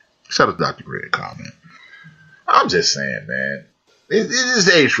 Shout out to Dr. Greg comment. I'm just saying, man. It's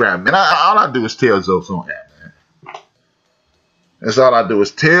HRap, man. All I do is tell jokes on air, man. That's all I do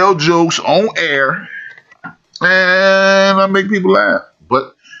is tell jokes on air, and I make people laugh.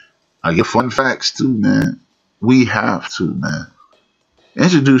 But I get fun facts too, man. We have to, man.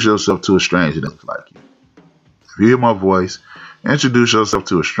 Introduce yourself to a stranger that looks like you. If you hear my voice, introduce yourself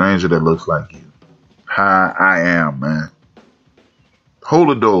to a stranger that looks like you. Hi, I am, man. Hold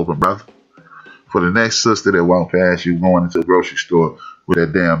the door open, brother. For the next sister that walk past you going into the grocery store with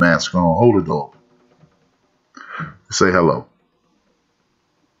that damn mask on, hold the door open. Say hello.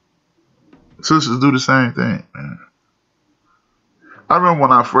 Sisters do the same thing, man. I remember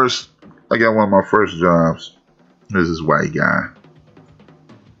when I got one of my first jobs. There's this white guy.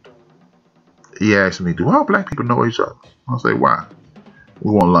 he asked me, do all black people know each other? I was like, why?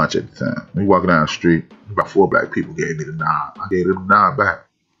 We want lunch at the time. We walking down the street. About 4 black people gave me the nod. I gave them the nod back.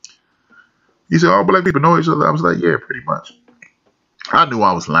 He said, all black people know each other? I was like, yeah, pretty much. I knew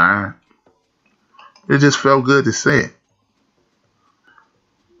I was lying. It just felt good to say it.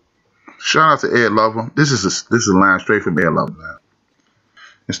 Shout out to Ed Lover. This is a line straight from Ed Lover, man.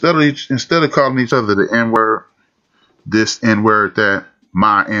 Instead of calling each other the N-word, this N-word that,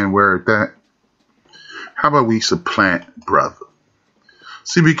 my N-word that, how about we supplant brother?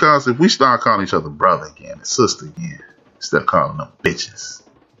 See, because if we start calling each other brother again and sister again, instead of calling them bitches,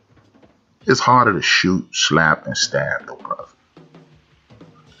 it's harder to shoot, slap, and stab your brother.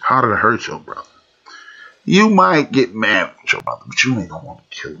 Harder to hurt your brother. You might get mad at your brother, but you ain't gonna want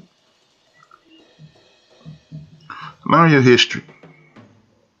to kill him. Learn your history.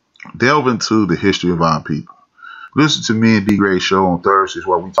 Delve into the history of our people. Listen to me and D Gray's show on Thursdays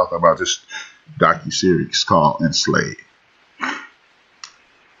where we talk about this docu-series called Enslaved.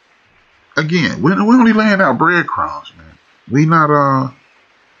 Again, we're only laying out breadcrumbs, man. We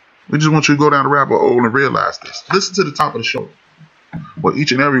just want you to go down the rabbit hole and realize this. Listen to the top of the show. Well,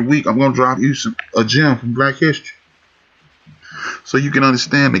 each and every week, I'm going to drop you a gem from Black history so you can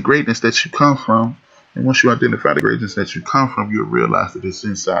understand the greatness that you come from. And once you identify the greatness that you come from, you'll realize that it's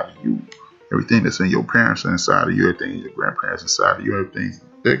inside of you. Everything that's in your parents is inside of you. Everything in your grandparents is inside of you. Everything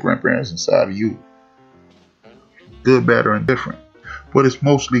their grandparents is inside of you. Good, bad, or indifferent. But it's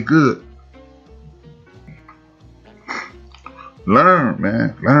mostly good. Learn,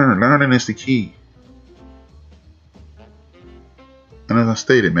 man. Learning is the key. And as I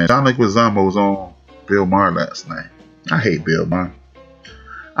stated, man, John Leguizamo was on Bill Maher last night. I hate Bill Maher.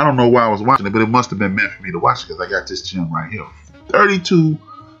 I don't know why I was watching it, but it must have been meant for me to watch it because I got this gem right here. 32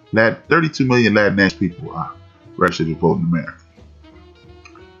 million Latinx people are registered to vote in America.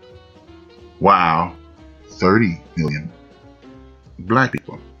 Wow. 30 million black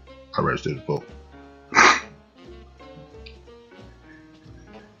people are registered to vote.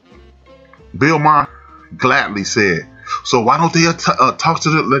 Bill Maher gladly said, so why don't they talk to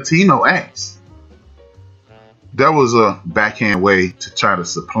the Latino acts? That was a backhand way to try to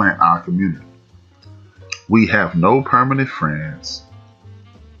supplant our community. We have no permanent friends.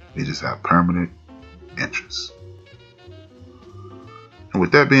 We just have permanent interests. And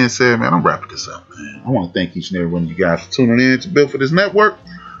with that being said, man, I'm wrapping this up, man. I want to thank each and every one of you guys for tuning in to Built for This Network.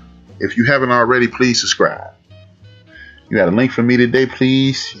 If you haven't already, please subscribe. You got a link for me today,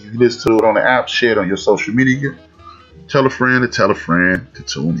 please. You can listen to it on the app, share it on your social media. Tell a friend to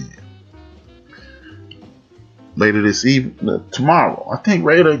tune in. Later this evening, tomorrow. I think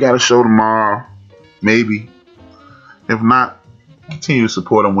Raider got a show tomorrow. Maybe. If not, continue to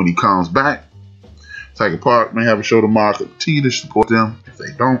support him when he comes back. Tiger Park may have a show tomorrow. Continue to support them if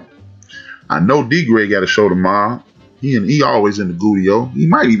they don't. I know D Gray got a show tomorrow. He always in the Gudio. He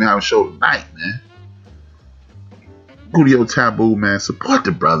might even have a show tonight, man. Gudio Taboo, man. Support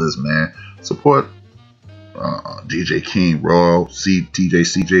the brothers, man. Support DJ King, Royal, TJ,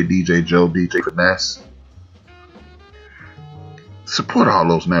 CJ, DJ Joe, DJ Finesse. Support all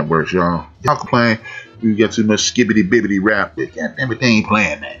those networks, y'all. Y'all complain you get too much skibbity bibbity rap. Everything ain't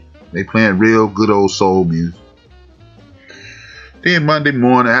playing that. They playing real good old soul music. Then Monday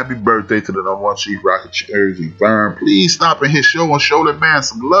morning, happy birthday to the number one Chief Rocket Jersey Vern. Please stop in his show and show that man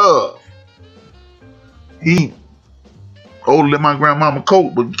some love. He older than my grandmama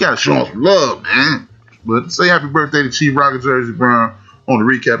Colt, but you gotta show him some love, man. But say happy birthday to Chief Rocket Jersey Vern on the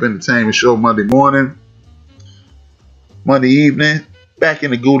Recap Entertainment Show Monday morning. Monday evening, back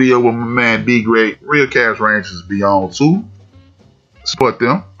in the Gudio with my man D Gray. Real Cash Rangers be on too. Support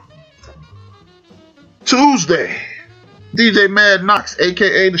them. Tuesday, DJ Mad Knox,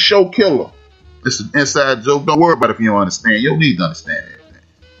 aka the Show Killer. It's an inside joke. Don't worry about it if you don't understand. You don't need to understand everything.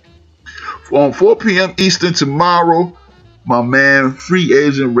 On 4 p.m. Eastern tomorrow, my man Free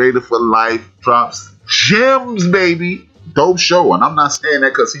Agent Raider for Life drops gems, baby. Dope show. And I'm not saying that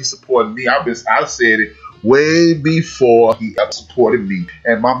because he supported me. I said it way before he ever supported me.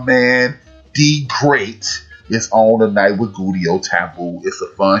 And my man D Great is on tonight with Gudio Taboo. It's a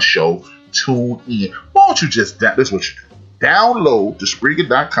fun show. Tune in. Why don't you just this is what you do. Download the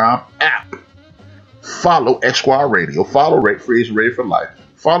Spreaker.com app. Follow X Squad Radio. Follow Free Agent Raider for Life.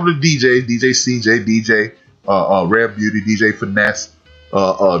 Follow the DJs, DJ CJ, DJ Rare Beauty, DJ Finesse,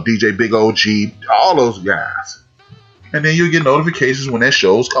 DJ Big OG, all those guys. And then you'll get notifications when their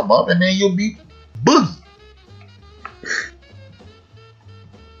shows come up, and then you'll be boogie.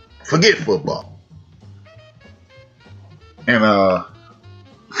 Forget football. And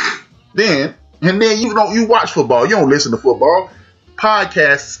then you watch football. You don't listen to football.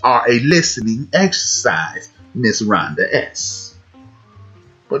 Podcasts are a listening exercise, Miss Rhonda S.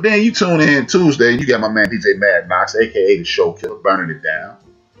 But then you tune in Tuesday, you got my man DJ Mad Knox, aka the Show Killer, burning it down.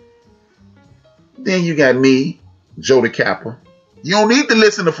 Then you got me, Joe the Kappa. You don't need to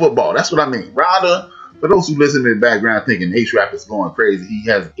listen to football. That's what I mean. Rather, for those who listen in the background thinking HRap is going crazy, he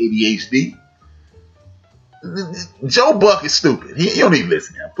has ADHD. Joe Buck is stupid. He don't need to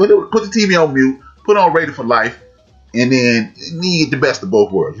listen to him. Put the TV on mute, put on Rated for Life, and then you get the best of both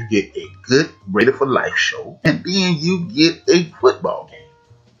worlds. You get a good Rated for Life show, and then you get a football game,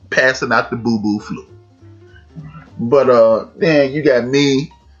 passing out the boo-boo flu. But then you got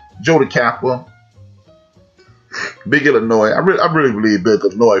me, Joe the Kappa, Big Illinois. I really believe Big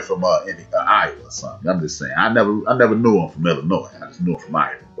Illinois from Iowa or something. I'm just saying. I never knew him from Illinois. I just knew him from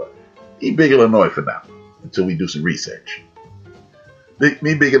Iowa. But he Big Illinois for now until we do some research. Big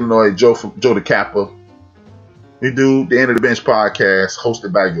Illinois, Joe the Kappa. We do the End of the Bench podcast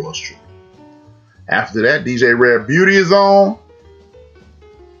hosted by yours truly. After that, DJ Rare Beauty is on.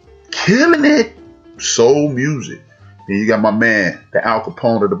 Killing it. Soul music. Then you got my man, the Al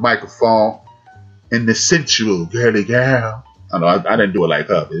Capone of the microphone, and the sensual girly girl. I know I didn't do it like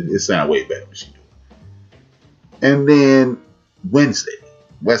her. It sounded way better when she do it. And then Wednesday,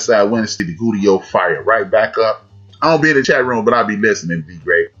 Westside Wednesday, the Gudio fire right back up. I don't be in the chat room, but I'll be listening. Be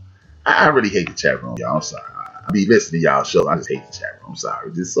great. I really hate the chat room, y'all. I'm sorry. I be listening to y'all show. I just hate the chat room. I'm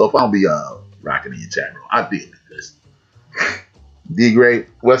sorry. Just so if I don't be rocking in your chat room, I deal with this. D Great,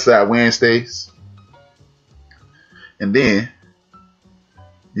 Westside Wednesdays. And then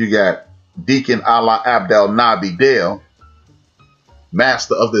you got Deacon Allah Abdel Nabi Dale,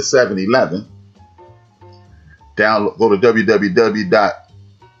 master of the 7-Eleven. Go to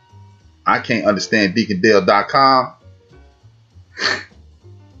www.ican'tunderstanddeacondale.com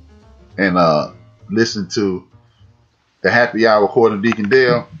and listen to the Happy Hour recording of Deacon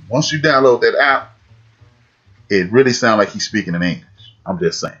Dale. Once you download that app, it really sounds like he's speaking in English. I'm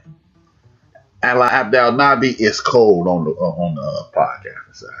just saying. Allah Abdel Nabi is cold on the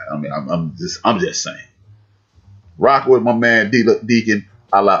podcast side. I mean, I'm just saying. Rock with my man Deacon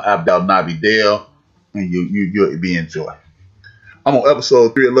Allah Abdel Nabi Dale, and you'll be enjoying. I'm on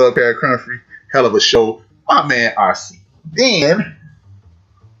episode 3 of Love Parrot Country. Hell of a show. My man RC. Then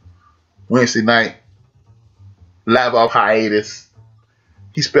Wednesday night, live off hiatus.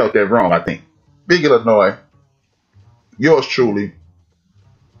 He spelled that wrong, I think. Big Illinois. Yours truly.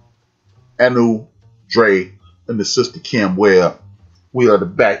 Anu, Dre, and the sister Kim Webb. We are the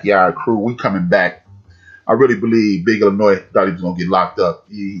Backyard Crew. We coming back. I really believe Big Illinois thought he was going to get locked up.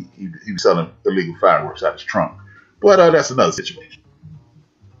 He was selling illegal fireworks out his trunk. But that's another situation.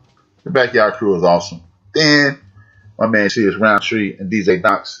 The Backyard Crew is awesome. Then my man Serious Roundtree and DJ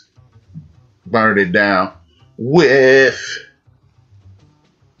Knox burned it down with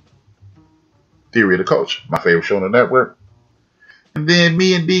Theory of the Culture, my favorite show on the network. And then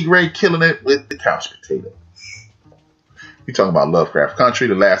me and D Gray killing it with the Couch Potatoes. We talking about Lovecraft Country.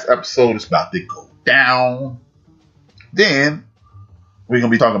 The last episode is about to go down. Then we're gonna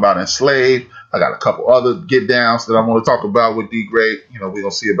be talking about Enslaved. I got a couple other get downs that I want to talk about with D Gray. We're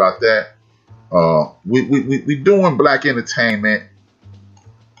gonna see about that. We doing black entertainment,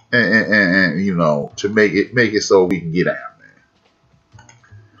 and to make it so we can get out.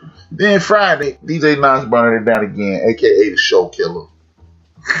 Then Friday, DJ Knox burning it down again, a.k.a. the Show Killer.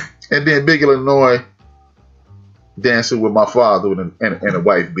 And then Big Illinois dancing with my father and a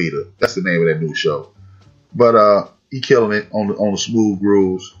wife beater. That's the name of that new show. But he killing it on the smooth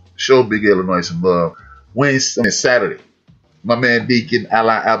grooves. Show Big Illinois some love. Wednesday and Saturday, my man Deacon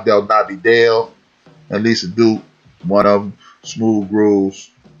Allah Abdel Nabi Dale and Lisa Duke. One of them, Smooth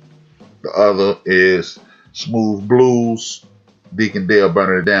Grooves. The other is Smooth Blues. Deacon Dale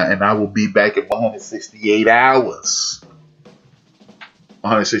burning it down, and I will be back in 168 hours.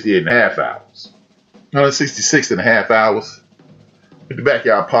 168 and a half hours. 166 and a half hours. With the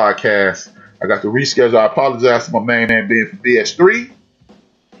Backyard Podcast. I got to reschedule. I apologize to my main man being from BS3.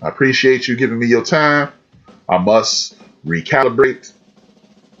 I appreciate you giving me your time. I must recalibrate.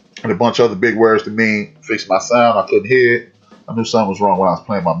 And a bunch of other big words to mean. Fix my sound. I couldn't hear it. I knew something was wrong when I was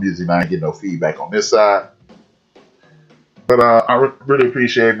playing my music. I ain't getting no feedback on this side. But I really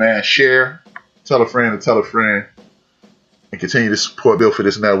appreciate it, man. Share, tell a friend, and continue to support Bill for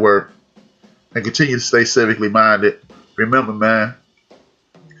this network, and continue to stay civically minded. Remember, man,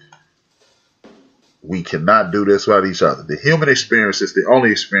 we cannot do this without each other. The human experience is the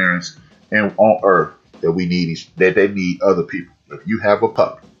only experience on earth that we need, that they need other people. If you have a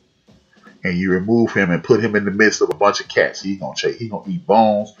puppy and you remove him and put him in the midst of a bunch of cats, he's gonna eat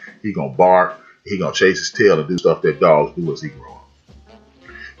bones, he's gonna bark. He gonna chase his tail and do stuff that dogs do as he grows up.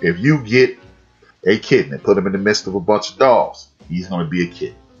 If you get a kitten and put him in the midst of a bunch of dogs, he's going to be a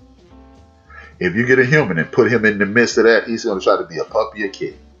kitten. If you get a human and put him in the midst of that, he's going to try to be a puppy or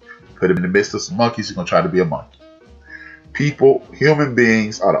kitten. Put him in the midst of some monkeys, he's going to try to be a monkey. People, human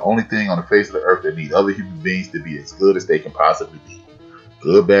beings are the only thing on the face of the earth that need other human beings to be as good as they can possibly be.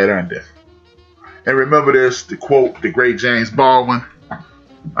 Good, bad, or indifferent. And remember this, to quote the great James Baldwin,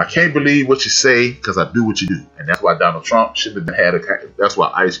 I can't believe what you say because I do what you do. And that's why Donald Trump shouldn't have that's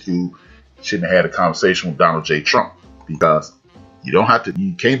why Ice Cube shouldn't have had a conversation with Donald J. Trump, because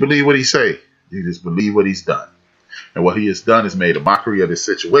you can't believe what he say. You just believe what he's done. And what he has done is made a mockery of this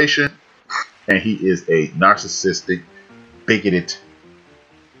situation. And he is a narcissistic, bigoted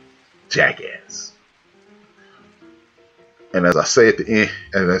jackass. And as I say at the end,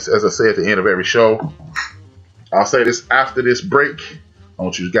 as I say at the end of every show, I'll say this after this break. I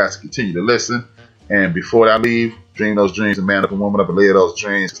want you guys to continue to listen. And before I leave, dream those dreams and man up and woman up and live those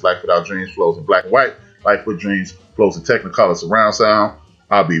dreams. Life without dreams flows in black and white. Life with dreams flows in Technicolor surround sound.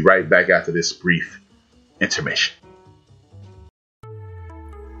 I'll be right back after this brief intermission.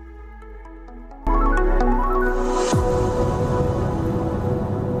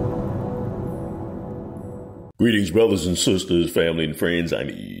 Greetings, brothers and sisters, family and friends.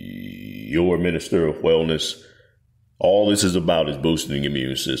 I'm your minister of wellness. All this is about is boosting the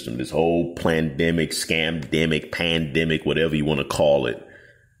immune system. This whole pandemic, pandemic, whatever you want to call it.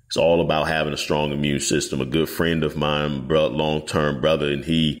 It's all about having a strong immune system. A good friend of mine, long-term brother, and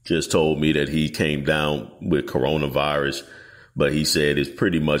he just told me that he came down with coronavirus, but he said it's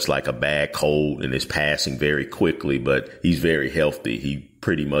pretty much like a bad cold and it's passing very quickly, but he's very healthy. He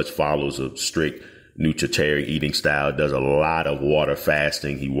pretty much follows a strict nutritarian eating style, does a lot of water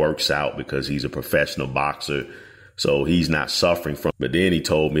fasting. He works out because he's a professional boxer, so he's not suffering from. But then he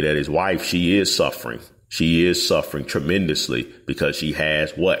told me that his wife, she is suffering. She is suffering tremendously because she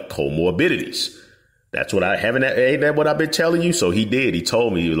has what? Comorbidities. That's what ain't that what I've been telling you? So he did. He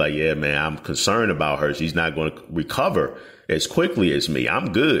told me, he was like, yeah, man, I'm concerned about her. She's not going to recover as quickly as me.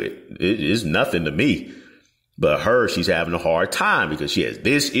 I'm good. It's nothing to me. But her, she's having a hard time because she has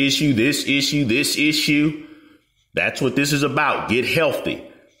this issue. That's what this is about. Get healthy.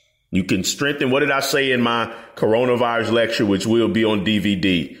 You can strengthen. What did I say in my coronavirus lecture, which will be on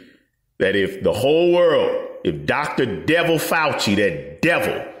DVD? That if the whole world, if Dr. Devil Fauci, that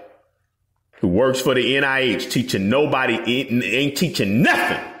devil who works for the NIH, teaching nobody, ain't teaching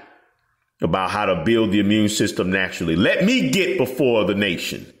nothing about how to build the immune system naturally. Let me get before the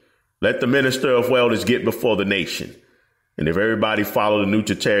nation. Let the Minister of Wellness get before the nation. And if everybody followed the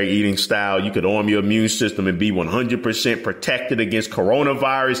nutritarian eating style, you could arm your immune system and be 100% protected against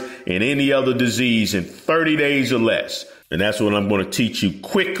coronavirus and any other disease in 30 days or less. And that's what I'm going to teach you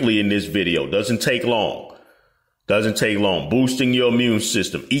quickly in this video. Doesn't take long. Boosting your immune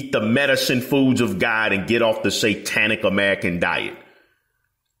system. Eat the medicine foods of God and get off the satanic American diet.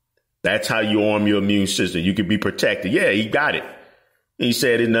 That's how you arm your immune system. You can be protected. Yeah, he got it. He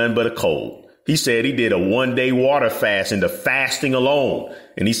said it's nothing but a cold. He said he did a 1-day water fast and the fasting alone.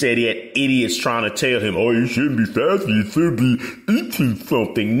 And he said he had idiots trying to tell him, oh, you shouldn't be fasting. You should be eating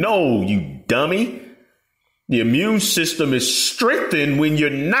something. No, you dummy. The immune system is strengthened when you're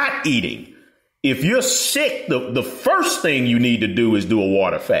not eating. If you're sick, the first thing you need to do is do a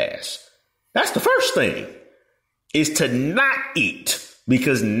water fast. That's the first thing, is to not eat,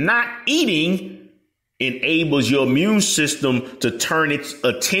 because not eating enables your immune system to turn its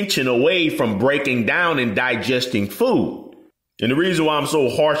attention away from breaking down and digesting food. And the reason why I'm so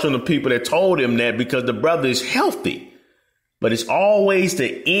harsh on the people that told him that, because the brother is healthy. But it's always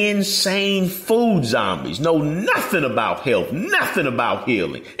the insane food zombies. Know nothing about health, nothing about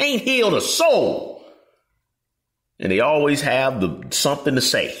healing. Ain't healed a soul. And they always have something to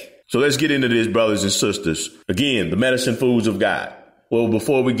say. So let's get into this, brothers and sisters. Again, the medicine foods of God. Well,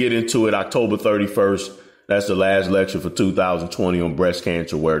 before we get into it, October 31st, that's the last lecture for 2020 on Breast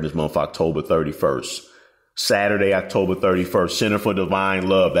Cancer Awareness Month, October 31st. Saturday, October 31st, Center for Divine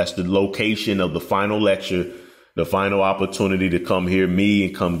Love. That's the location of the final lecture. The final opportunity to come hear me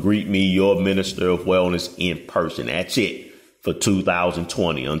and come greet me, your Minister of Wellness, in person. That's it for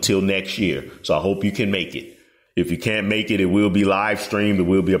 2020 until next year. So I hope you can make it. If you can't make it, it will be live streamed. It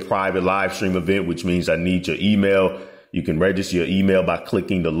will be a private live stream event, which means I need your email. You can register your email by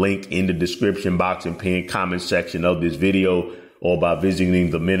clicking the link in the description box and pinned comment section of this video, or by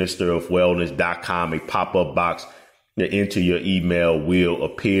visiting theministerofwellness.com. A pop-up box to enter your email will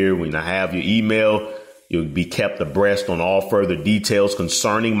appear. When I have your email, you'll be kept abreast on all further details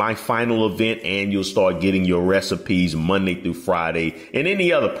concerning my final event, and you'll start getting your recipes Monday through Friday and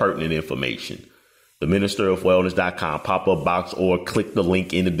any other pertinent information. theministerofwellness.com pop-up box, or click the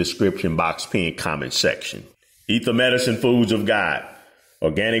link in the description box, pinned comment section. Eat the medicine foods of God.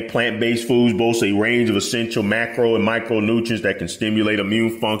 Organic plant-based foods boast a range of essential macro and micronutrients that can stimulate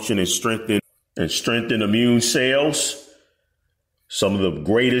immune function and strengthen immune cells. Some of the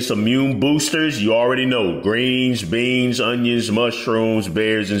greatest immune boosters, you already know: greens, beans, onions, mushrooms,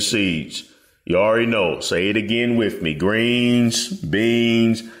 berries, and seeds. You already know. Say it again with me: greens,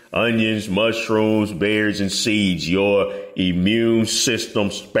 beans, onions, mushrooms, berries, and seeds. Your immune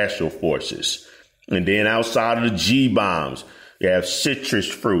system special forces. And then outside of the G-bombs, you have citrus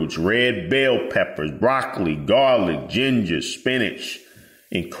fruits, red bell peppers, broccoli, garlic, ginger, spinach.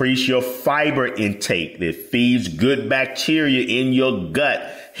 Increase your fiber intake that feeds good bacteria in your gut.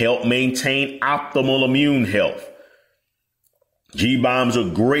 Help maintain optimal immune health. G-bombs are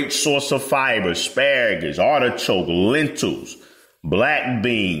a great source of fiber: asparagus, artichoke, lentils, black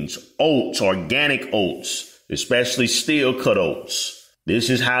beans, oats, organic oats, especially steel-cut oats. This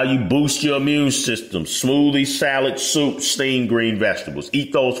is how you boost your immune system: smoothie, salad, soup, steamed green vegetables.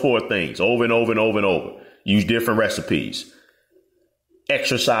 Eat those 4 things over and over and over and over. Use different recipes.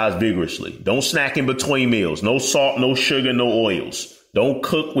 Exercise vigorously. Don't snack in between meals. No salt, no sugar, no oils. Don't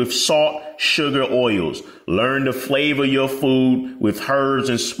cook with salt, sugar, oils. Learn to flavor your food with herbs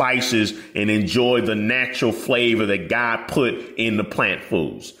and spices and enjoy the natural flavor that God put in the plant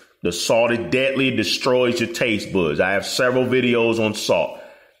foods. The salt is deadly. It destroys your taste buds. I have several videos on salt.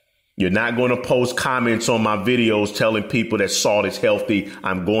 You're not going to post comments on my videos telling people that salt is healthy.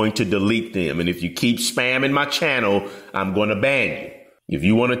 I'm going to delete them. And if you keep spamming my channel, I'm going to ban you. If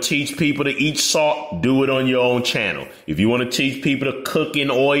you want to teach people to eat salt, do it on your own channel. If you want to teach people to cook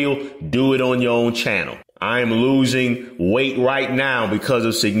in oil, do it on your own channel. I am losing weight right now because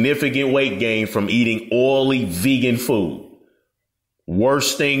of significant weight gain from eating oily vegan food.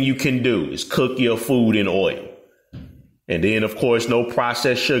 Worst thing you can do is cook your food in oil. And then, of course, no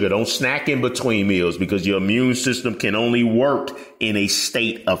processed sugar. Don't snack in between meals because your immune system can only work in a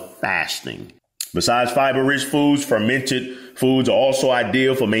state of fasting. Besides fiber-rich foods, fermented foods are also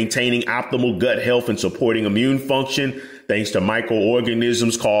ideal for maintaining optimal gut health and supporting immune function, thanks to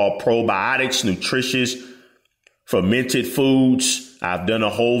microorganisms called probiotics. Nutritious fermented foods. I've done a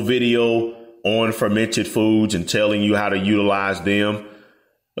whole video on fermented foods and telling you how to utilize them.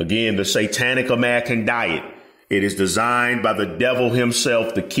 Again, the Satanic American diet. It is designed by the devil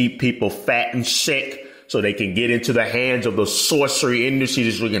himself to keep people fat and sick so they can get into the hands of the sorcery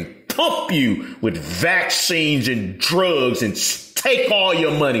industry so they can pump you with vaccines and drugs and take all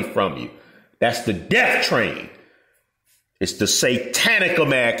your money from you. That's the death train. It's the Satanic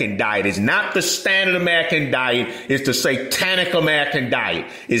American diet. It's not the standard American diet. It's the Satanic American diet.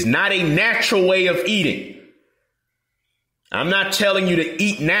 It's not a natural way of eating. I'm not telling you to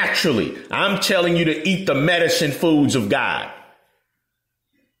eat naturally. I'm telling you to eat the medicine foods of God.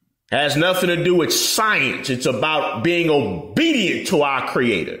 It has nothing to do with science. It's about being obedient to our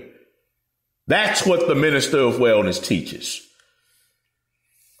Creator. That's what the Minister of Wellness teaches.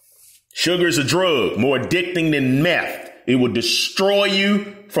 Sugar is a drug, more addicting than meth. It will destroy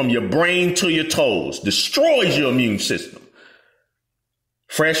you from your brain to your toes, destroys your immune system.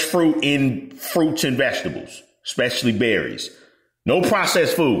 Fresh fruit in fruits and vegetables, especially berries. No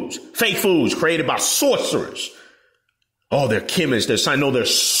processed foods, fake foods created by sorcerers. Oh, they're chemists. They're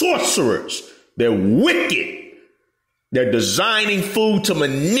sorcerers. They're wicked. They're designing food to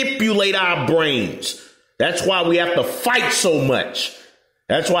manipulate our brains. That's why we have to fight so much.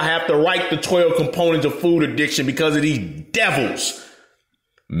 That's why I have to write the 12 components of food addiction, because of these devils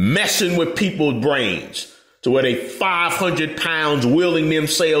messing with people's brains to where they 500 pounds wheeling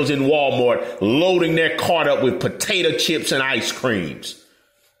themselves in Walmart, loading their cart up with potato chips and ice creams.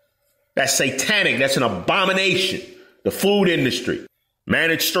 That's satanic. That's an abomination. The food industry.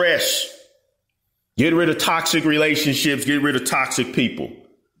 Manage stress. Get rid of toxic relationships. Get rid of toxic people.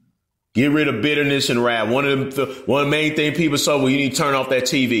 Get rid of bitterness and wrath. One of the main thing people say, well, you need to turn off that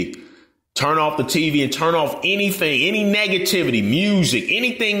TV. Turn off the TV and turn off anything, any negativity, music,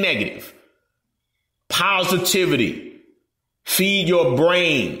 anything negative. Positivity. Feed your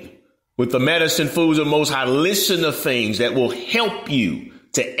brain with the medicine foods of Most High. Listen to things that will help you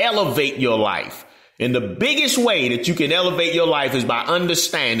to elevate your life. And the biggest way that you can elevate your life is by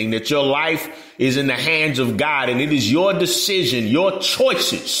understanding that your life is in the hands of God, and it is your decision, your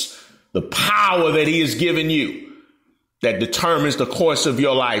choices, the power that He has given you that determines the course of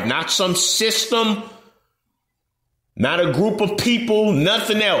your life. Not some system, not a group of people,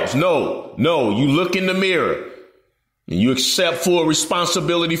 nothing else. No, you look in the mirror and you accept full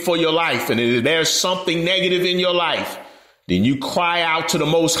responsibility for your life. And if there's something negative in your life, then you cry out to the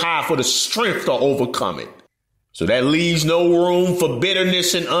Most High for the strength to overcome it. So that leaves no room for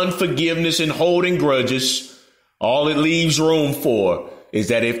bitterness and unforgiveness and holding grudges. All it leaves room for is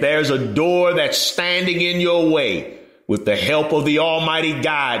that if there's a door that's standing in your way, with the help of the Almighty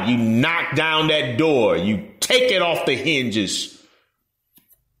God, you knock down that door, you take it off the hinges,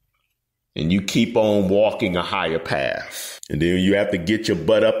 and you keep on walking a higher path. And then you have to get your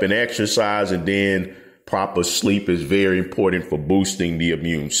butt up and exercise, and then proper sleep is very important for boosting the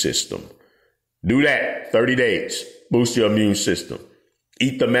immune system. Do that 30 days. Boost your immune system.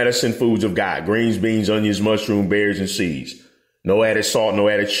 Eat the medicine foods of God. Greens, beans, onions, mushroom, berries, and seeds. No added salt, no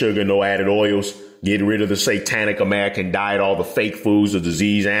added sugar, no added oils. Get rid of the satanic American diet, all the fake foods, the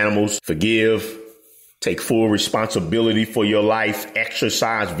diseased animals. Forgive. Take full responsibility for your life.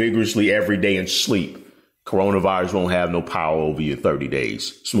 Exercise vigorously every day and sleep. Coronavirus won't have no power over you in 30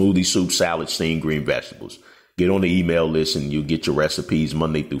 days. Smoothie, soup, salad, steamed green vegetables. Get on the email list and you'll get your recipes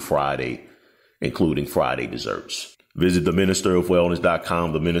Monday through Friday, including Friday desserts. Visit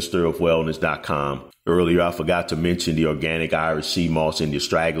theministerofwellness.com, theministerofwellness.com. Earlier, I forgot to mention the organic Irish sea moss and the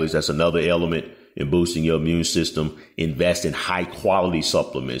stragglers. That's another element in boosting your immune system. Invest in high quality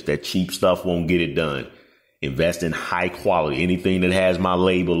supplements. That cheap stuff won't get it done. Invest in high quality. Anything that has my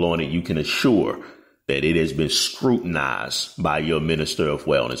label on it, you can assure that it has been scrutinized by your minister of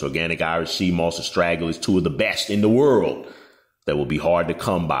wellness. Organic Irish sea moss and stragglers, two of the best in the world that will be hard to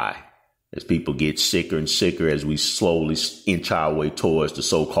come by as people get sicker and sicker as we slowly inch our way towards the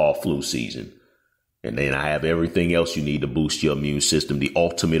so-called flu season. And then I have everything else you need to boost your immune system, the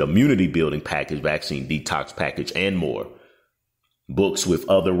ultimate immunity building package, vaccine detox package, and more. Books with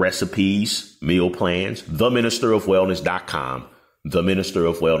other recipes, meal plans, theministerofwellness.com,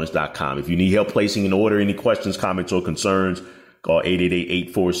 theministerofwellness.com. If you need help placing an order, any questions, comments, or concerns, call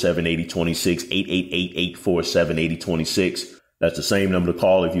 888-847-8026, 888-847-8026. That's the same number to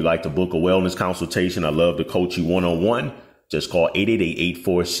call if you'd like to book a wellness consultation. I love to coach you one-on-one. Just call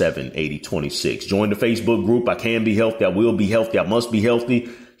 888-847-8026. Join the Facebook group. I can be healthy. I will be healthy. I must be healthy.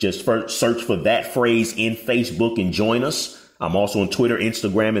 Just search for that phrase in Facebook and join us. I'm also on Twitter,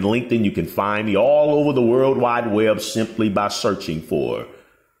 Instagram, and LinkedIn. You can find me all over the World Wide Web simply by searching for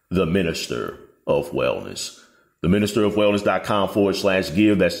the Minister of Wellness.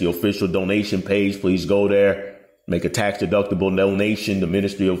 theministerofwellness.com/give. That's the official donation page. Please go there. Make a tax-deductible donation. The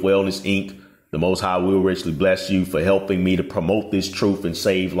Ministry of Wellness, Inc. The Most High will richly bless you for helping me to promote this truth and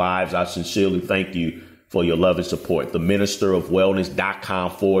save lives. I sincerely thank you for your love and support.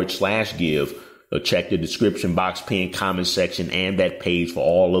 theministerofwellness.com/give. Check the description box, pinned comment section, and that page for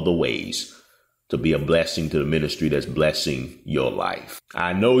all of the ways to be a blessing to the ministry that's blessing your life.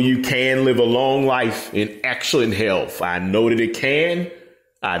 I know you can live a long life in excellent health. I know that it can.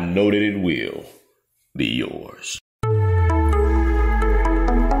 I know that it will be yours.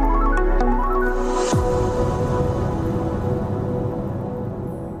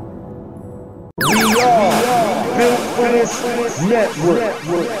 We are built for this network,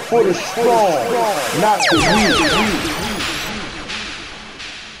 for the strong, not the weak.